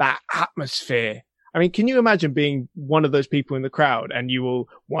 That atmosphere. I mean, can you imagine being one of those people in the crowd, and you will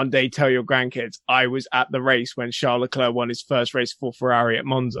one day tell your grandkids, I was at the race when Charles Leclerc won his first race for Ferrari at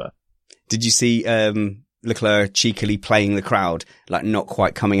Monza? Did you see Leclerc cheekily playing the crowd, like not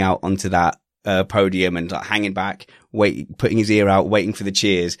quite coming out onto that podium and like hanging back, putting his ear out, waiting for the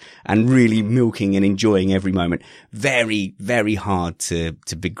cheers, and really milking and enjoying every moment? Very, very hard to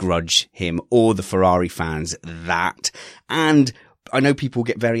begrudge him or the Ferrari fans that. And I know people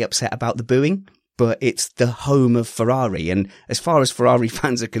get very upset about the booing, but it's the home of Ferrari. And as far as Ferrari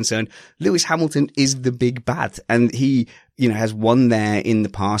fans are concerned, Lewis Hamilton is the big bad. And he, has won there in the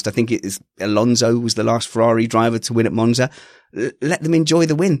past. I think Alonso was the last Ferrari driver to win at Monza. Let them enjoy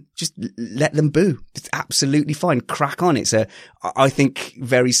the win. Just let them boo. It's absolutely fine. Crack on. I think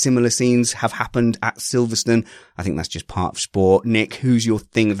very similar scenes have happened at Silverstone. I think that's just part of sport. Nick, who's your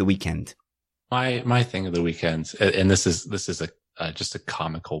Thing of the Weekend? My Thing of the Weekend, and this is just a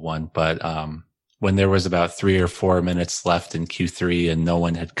comical one, but when there was about 3 or 4 minutes left in Q3 and no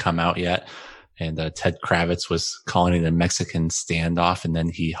one had come out yet, and Ted Kravitz was calling it a Mexican standoff, and then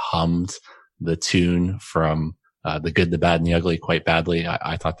he hummed the tune from The Good, the Bad, and the Ugly quite badly.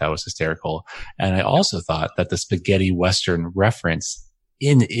 I thought that was hysterical. And I also thought that the spaghetti Western reference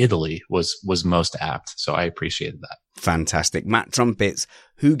in Italy was most apt. So I appreciated that. Fantastic. Matt Trumpets,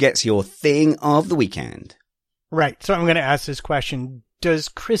 who gets your Thing of the Weekend? Right. So I'm going to ask this question. Does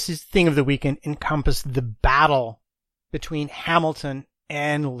Chris's Thing of the Weekend encompass the battle between Hamilton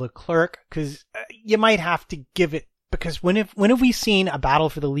and Leclerc? Because you might have to give it, because when have we seen a battle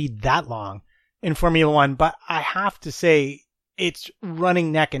for the lead that long in Formula One? But I have to say it's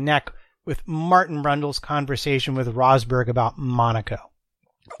running neck and neck with Martin Brundle's conversation with Rosberg about Monaco.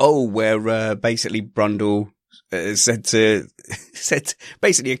 Oh, where basically Brundle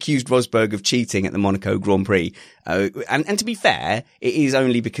basically accused Rosberg of cheating at the Monaco Grand Prix. And to be fair, it is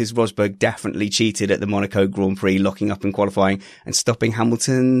only because Rosberg definitely cheated at the Monaco Grand Prix, locking up in qualifying and stopping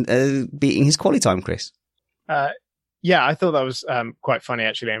Hamilton beating his quali time, Chris. Yeah, I thought that was quite funny,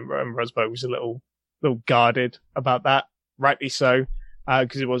 actually. And Rosberg was a little guarded about that, rightly so,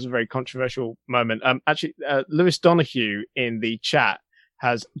 because it was a very controversial moment. Actually, Lewis Donahue in the chat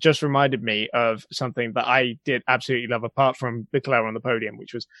has just reminded me of something that I did absolutely love, apart from Leclerc on the podium,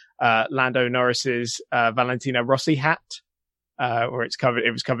 which was Lando Norris's Valentino Rossi hat, where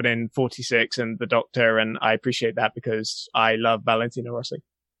it was covered in 46 and the Doctor, and I appreciate that because I love Valentino Rossi.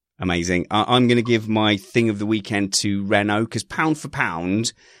 Amazing. I'm going to give my Thing of the Weekend to Renault, because pound for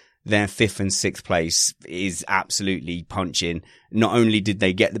pound, their 5th and 6th place is absolutely punching. Not only did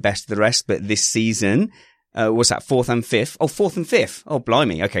they get the best of the rest, but this season, what's that, 4th and 5th? Oh, 4th and 5th. Oh,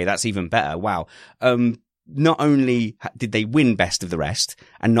 blimey. Okay, that's even better. Wow. Not only did they win best of the rest,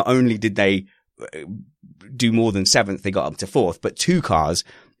 and not only did they do more than 7th, they got up to 4th, but 2 cars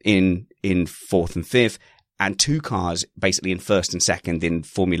in 4th and 5th. and 2 cars basically in first and second in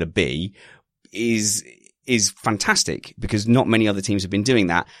Formula B is fantastic, because not many other teams have been doing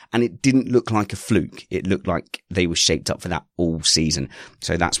that, and it didn't look like a fluke. It looked like they were shaped up for that all season.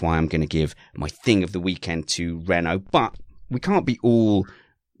 So that's why I'm going to give my thing of the weekend to Renault. But we can't be all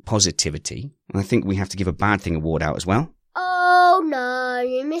positivity. I think we have to give a bad thing award out as well. Oh no,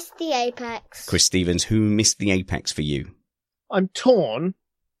 you missed the apex. Chris Stevens, who missed the apex for you? I'm torn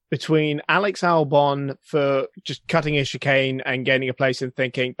between Alex Albon for just cutting a chicane and gaining a place and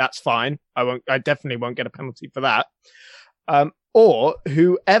thinking that's fine. I definitely won't get a penalty for that. Or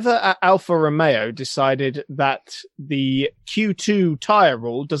whoever at Alfa Romeo decided that the Q2 tyre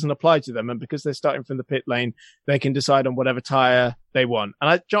rule doesn't apply to them, and because they're starting from the pit lane, they can decide on whatever tyre they want. And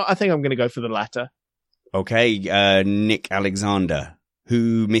I think I'm going to go for the latter. Okay, Nick Alexander,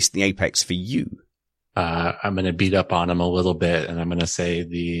 who missed the apex for you? I'm going to beat up on him a little bit, and I'm going to say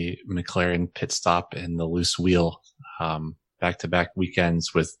the McLaren pit stop and the loose wheel. Back-to-back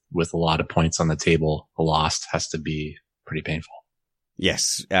weekends with a lot of points on the table. The loss has to be pretty painful.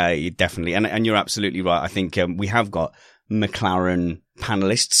 Yes, definitely. And you're absolutely right. I think we have got McLaren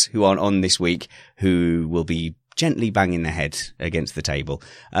panelists who aren't on this week who will be gently banging their head against the table.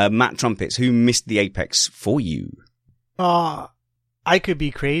 Matt Trumpets, who missed the apex for you? I could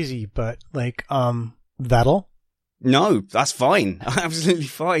be crazy, but Vettel? No, that's fine. Absolutely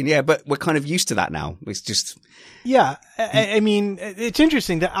fine. Yeah, but we're kind of used to that now. It's just... Yeah, I mean, it's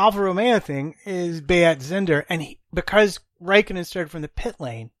interesting. The Alfa Romeo thing is Beat Zender, and because Raikkonen started from the pit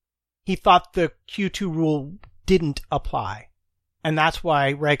lane, he thought the Q2 rule didn't apply. And that's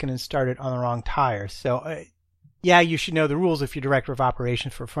why Raikkonen started on the wrong tire. So, yeah, you should know the rules if you're director of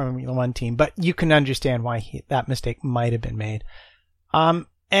operations for a Formula One team, but you can understand why that mistake might have been made.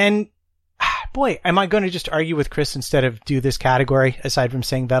 And boy, am I going to just argue with Chris instead of do this category aside from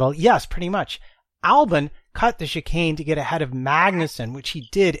saying Vettel? Yes, pretty much. Albon cut the chicane to get ahead of Magnussen, which he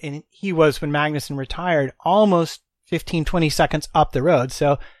did, and he was, when Magnussen retired, almost 15, 20 seconds up the road.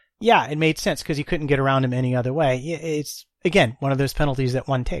 So, yeah, it made sense because he couldn't get around him any other way. It's, again, one of those penalties that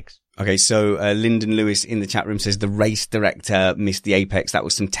one takes. Okay, so Lyndon Lewis in the chat room says the race director missed the apex. That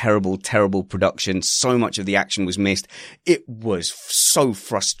was some terrible, terrible production. So much of the action was missed. It was so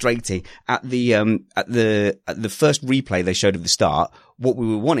frustrating. At the first replay they showed of the start, what we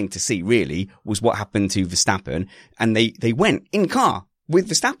were wanting to see really was what happened to Verstappen, and they went in car with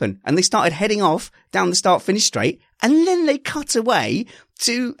Verstappen and they started heading off down the start-finish straight, and then they cut away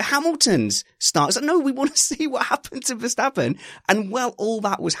to Hamilton's start. So no, we want to see what happened to Verstappen. And while all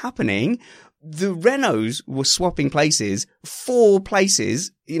that was happening, the Renaults were swapping places, 4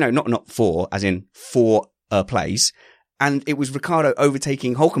 places, not 4, as in 4 a place. And it was Ricciardo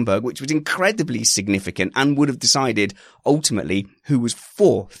overtaking Hülkenberg, which was incredibly significant and would have decided ultimately who was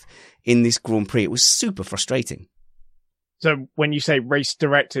 4th in this Grand Prix. It was super frustrating. So when you say race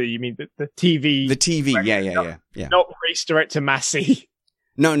director, you mean the TV? The TV, yeah. Not race director Massey.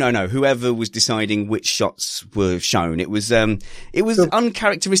 No. Whoever was deciding which shots were shown. It was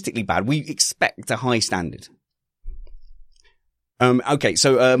uncharacteristically bad. We expect a high standard. Okay,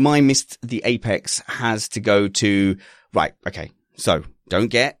 so my missed the apex has to go to, right, okay. So don't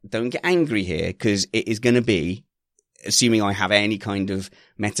get angry here, because it is going to be, assuming I have any kind of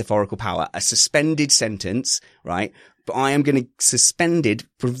metaphorical power, a suspended sentence, right? But I am going to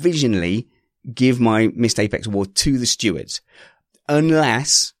provisionally give my missed apex award to the stewards.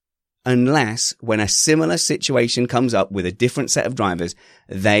 Unless when a similar situation comes up with a different set of drivers,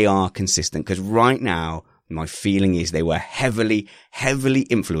 they are consistent. Because right now, my feeling is they were heavily, heavily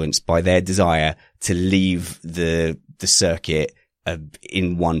influenced by their desire to leave the circuit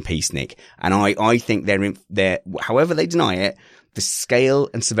in one piece, Nick. And I think they're, however they deny it, the scale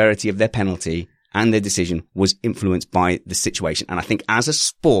and severity of their penalty and their decision was influenced by the situation. And I think as a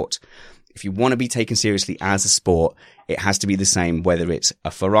sport, if you want to be taken seriously as a sport, it has to be the same, whether it's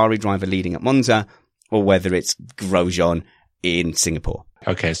a Ferrari driver leading at Monza or whether it's Grosjean in Singapore.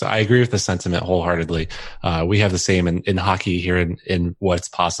 Okay, so I agree with the sentiment wholeheartedly. We have the same in hockey here in what's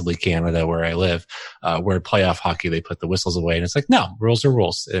possibly Canada, where I live, where playoff hockey, they put the whistles away, and it's like, no, rules are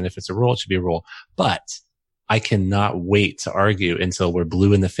rules. And if it's a rule, it should be a rule. But I cannot wait to argue until we're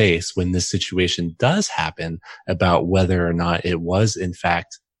blue in the face when this situation does happen about whether or not it was, in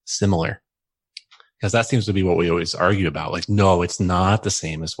fact, similar. Because that seems to be what we always argue about. Like, no, it's not the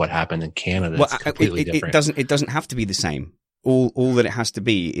same as what happened in Canada. Well, it's completely different. It doesn't have to be the same. All that it has to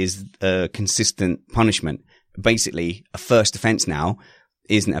be is a consistent punishment. Basically, a first offence now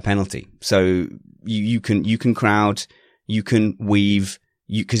isn't a penalty. So you can crowd, you can weave,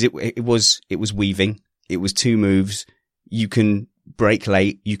 because it was weaving. It was 2 moves. You can brake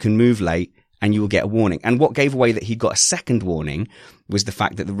late, you can move late, and you will get a warning. And what gave away that he got a second warning was the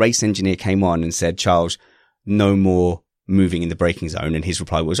fact that the race engineer came on and said, Charles, no more moving in the braking zone. And his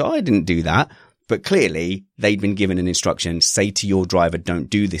reply was, I didn't do that. But clearly they'd been given an instruction, say to your driver, don't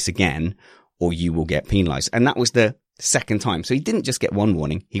do this again, or you will get penalized. And that was the second time. So he didn't just get one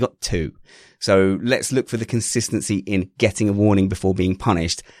warning, he got two. So let's look for the consistency in getting a warning before being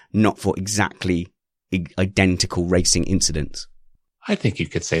punished, not for exactly identical racing incidents. I think you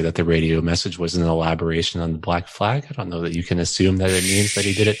could say that the radio message was an elaboration on the black flag. I don't know that you can assume that it means that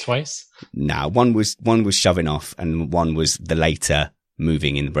he did it twice. No, one was shoving off and one was the later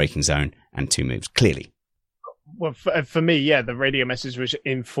moving in the braking zone and two moves, clearly. Well, for me, yeah, the radio message was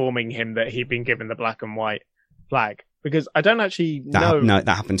informing him that he'd been given the black and white flag. Because I don't actually know. No,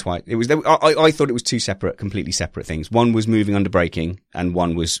 that happened twice. It was. I thought it was two completely separate things. One was moving under braking, and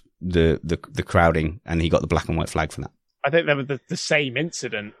one was the crowding, and he got the black and white flag for that. I think they were the same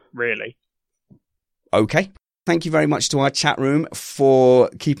incident, really. Okay. Thank you very much to our chat room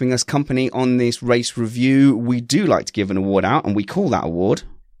for keeping us company on this race review. We do like to give an award out, and we call that award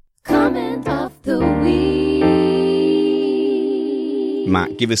Comment of the Week.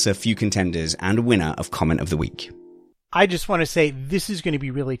 Matt, give us a few contenders and a winner of Comment of the Week. I just want to say this is going to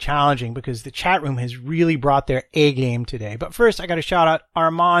be really challenging because the chat room has really brought their A game today. But first, I got to shout out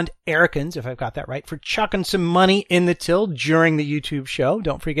Armand Erikens, if I've got that right, for chucking some money in the till during the YouTube show.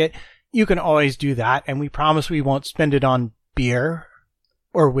 Don't forget, you can always do that. And we promise we won't spend it on beer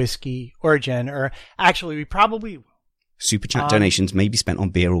or whiskey or gin, or actually we probably will. Super chat donations may be spent on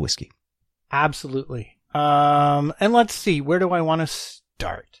beer or whiskey. Absolutely. And let's see, where do I want to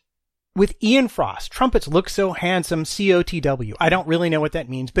start? With Ian Frost, trumpets look so handsome, COTW. I don't really know what that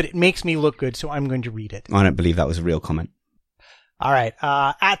means, but it makes me look good, so I'm going to read it. I don't believe that was a real comment. All right.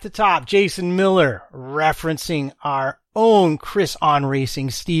 At the top, Jason Miller, referencing our own Chris on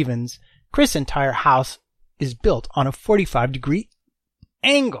Racing Stevens. Chris' entire house is built on a 45-degree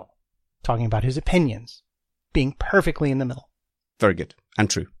angle, talking about his opinions being perfectly in the middle. Very good and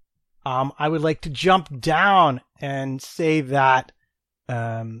true. I would like to jump down and say that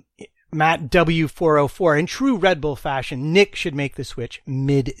Matt W404, in true Red Bull fashion, Nick should make the switch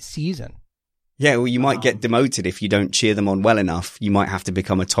mid-season. Yeah, well, you might get demoted if you don't cheer them on well enough. You might have to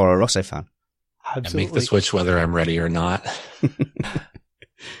become a Toro Rosso fan. Absolutely. And make the switch whether I'm ready or not.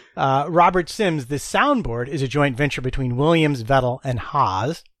 Robert Sims, the soundboard is a joint venture between Williams, Vettel, and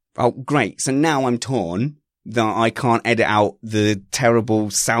Haas. Oh, great. So now I'm torn that I can't edit out the terrible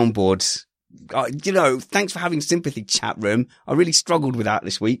soundboard. Thanks for having sympathy, chat room. I really struggled with that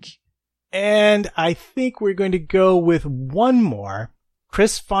this week. And I think we're going to go with one more.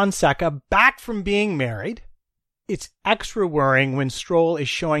 Chris Fonseca, back from being married. It's extra worrying when Stroll is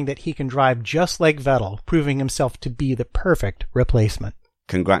showing that he can drive just like Vettel, proving himself to be the perfect replacement.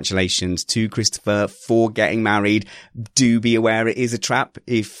 Congratulations to Christopher for getting married. Do be aware it is a trap.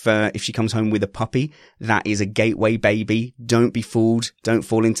 If she comes home with a puppy, that is a gateway baby. Don't be fooled. Don't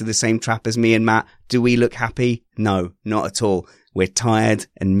fall into the same trap as me and Matt. Do we look happy? No, not at all. We're tired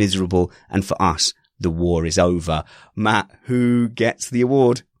and miserable. And for us, the war is over. Matt, who gets the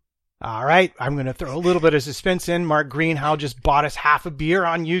award? All right. I'm going to throw a little bit of suspense in. Mark Greenhow just bought us half a beer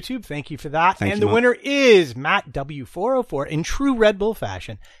on YouTube. Thank you for that. Thank and you, the Mark. winner is Matt W404 in true Red Bull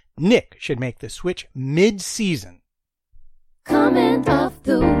fashion. Nick should make the switch mid-season. Comment of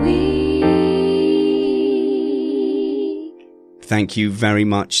the Week. Thank you very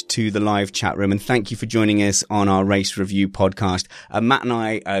much to the live chat room, and thank you for joining us on our race review podcast. Matt and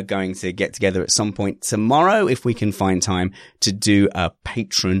I are going to get together at some point tomorrow if we can find time to do a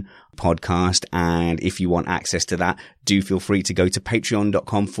Patreon podcast. And if you want access to that, do feel free to go to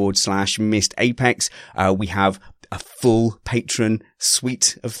patreon.com/missedapex. We have a full patron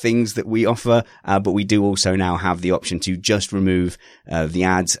suite of things that we offer, but we do also now have the option to just remove the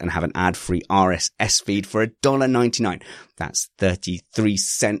ads and have an ad-free RSS feed for $1.99. That's 33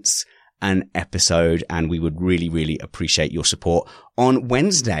 cents an episode, and we would really, really appreciate your support. On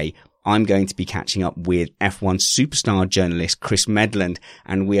Wednesday, I'm going to be catching up with F1 superstar journalist Chris Medland,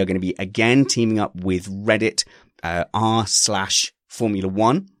 and we are going to be again teaming up with Reddit r/Formula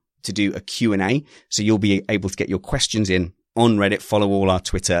One to do a Q&A. So you'll be able to get your questions in on Reddit. Follow all our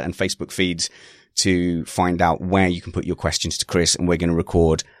Twitter and Facebook feeds to find out where you can put your questions to Chris. And we're going to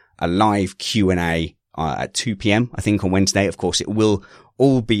record a live Q&A at 2 p.m. I think on Wednesday. Of course, it will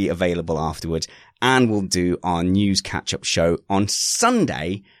all be available afterwards. And we'll do our news catch-up show on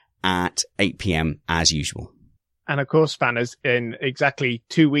Sunday at 8 p.m. as usual. And of course, Spanners, in exactly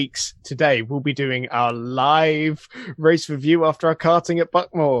 2 weeks today, we'll be doing our live race review after our karting at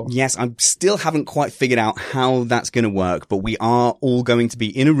Buckmore. Yes, I still haven't quite figured out how that's going to work, but we are all going to be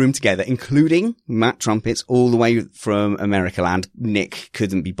in a room together, including Matt Trumpets all the way from America Land. Nick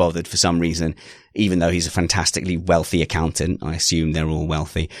couldn't be bothered for some reason, even though he's a fantastically wealthy accountant. I assume they're all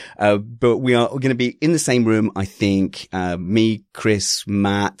wealthy. But we are going to be in the same room. I think, me, Chris,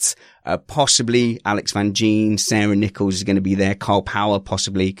 Matt, possibly Alex Van Gien, Sarah Nichols is going to be there. Kyle Power,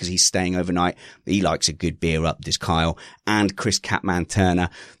 possibly, because he's staying overnight. He likes a good beer up, does Kyle, and Chris Catman Turner.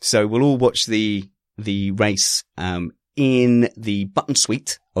 So we'll all watch the race, in the Button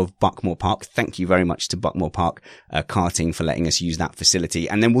Suite of Buckmore Park. Thank you very much to Buckmore Park Karting for letting us use that facility.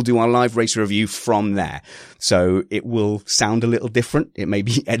 And then we'll do our live race review from there. So it will sound a little different. It may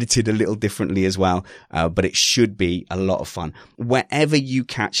be edited a little differently as well, but it should be a lot of fun. Wherever you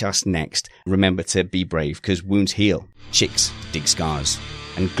catch us next, remember to be brave, because wounds heal, chicks dig scars,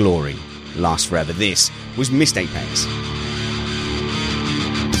 and glory lasts forever. This was Missed Apex.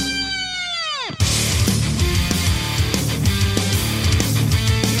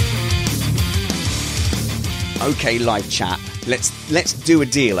 Okay, live chat. Let's do a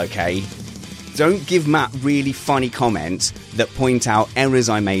deal, okay? Don't give Matt really funny comments that point out errors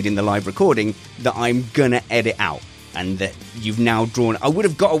I made in the live recording that I'm gonna edit out and that you've now drawn. I would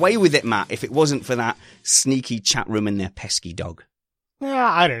have got away with it, Matt, if it wasn't for that sneaky chat room and their pesky dog.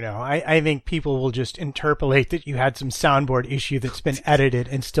 Yeah, I don't know. I think people will just interpolate that you had some soundboard issue that's been edited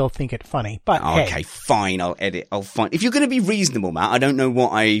and still think it funny. But okay, hey. Fine, I'll edit. I'll find. If you're going to be reasonable, Matt, I don't know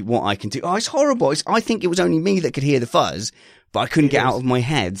what I can do. Oh, it's horrible. I think it was only me that could hear the fuzz, but I couldn't get out of my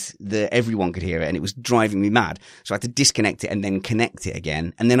head that everyone could hear it, and it was driving me mad. So I had to disconnect it and then connect it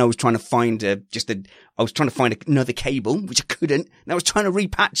again. And then I was trying to find another cable, which I couldn't. And I was trying to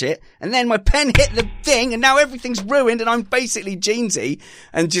repatch it, and then my pen hit the thing, and now everything's ruined, and I'm basically Jeansy,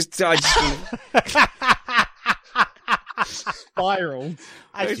 and spiraled.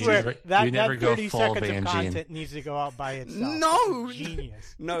 I swear that 30 full seconds Van of Gien. content needs to go out by itself. No,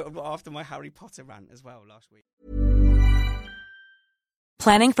 genius. No, after my Harry Potter rant as well last week.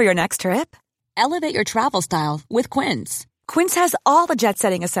 Planning for your next trip? Elevate your travel style with Quince. Quince has all the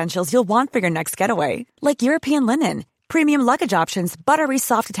jet-setting essentials you'll want for your next getaway, like European linen, premium luggage options, buttery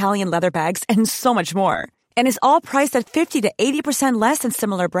soft Italian leather bags, and so much more. And is all priced at 50 to 80% less than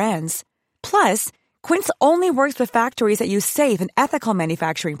similar brands. Plus, Quince only works with factories that use safe and ethical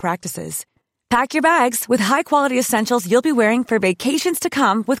manufacturing practices. Pack your bags with high-quality essentials you'll be wearing for vacations to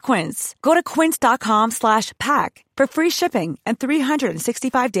come with Quince. Go to quince.com/pack for free shipping and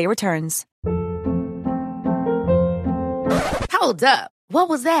 365-day returns. Hold up. What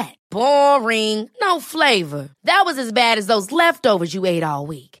was that? Boring. No flavor. That was as bad as those leftovers you ate all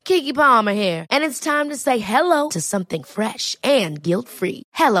week. Keke Palmer here, and it's time to say hello to something fresh and guilt-free.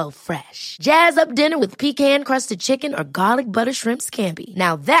 Hello Fresh. Jazz up dinner with pecan-crusted chicken or garlic butter shrimp scampi.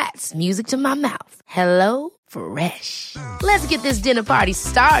 Now that's music to my mouth. Hello Fresh. Let's get this dinner party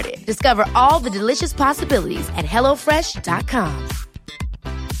started. Discover all the delicious possibilities at HelloFresh.com.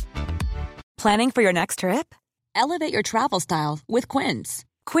 Planning for your next trip? Elevate your travel style with Quince.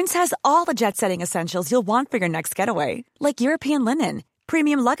 Quince has all the jet-setting essentials you'll want for your next getaway, like European linen,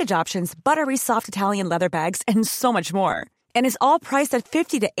 premium luggage options, buttery soft Italian leather bags, and so much more. And is all priced at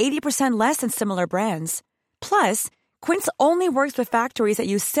 50 to 80% less than similar brands. Plus, Quince only works with factories that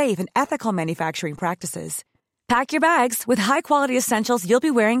use safe and ethical manufacturing practices. Pack your bags with high-quality essentials you'll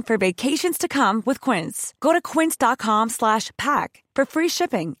be wearing for vacations to come with Quince. Go to quince.com/pack for free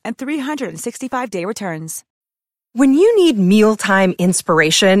shipping and 365-day returns. When you need mealtime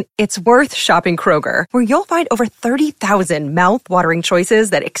inspiration, it's worth shopping Kroger, where you'll find over 30,000 mouth-watering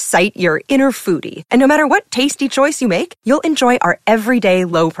choices that excite your inner foodie. And no matter what tasty choice you make, you'll enjoy our everyday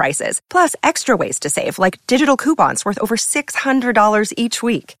low prices, plus extra ways to save, like digital coupons worth over $600 each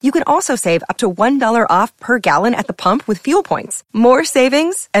week. You can also save up to $1 off per gallon at the pump with fuel points. More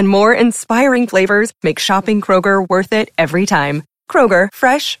savings and more inspiring flavors make shopping Kroger worth it every time. Kroger,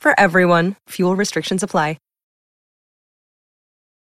 fresh for everyone. Fuel restrictions apply.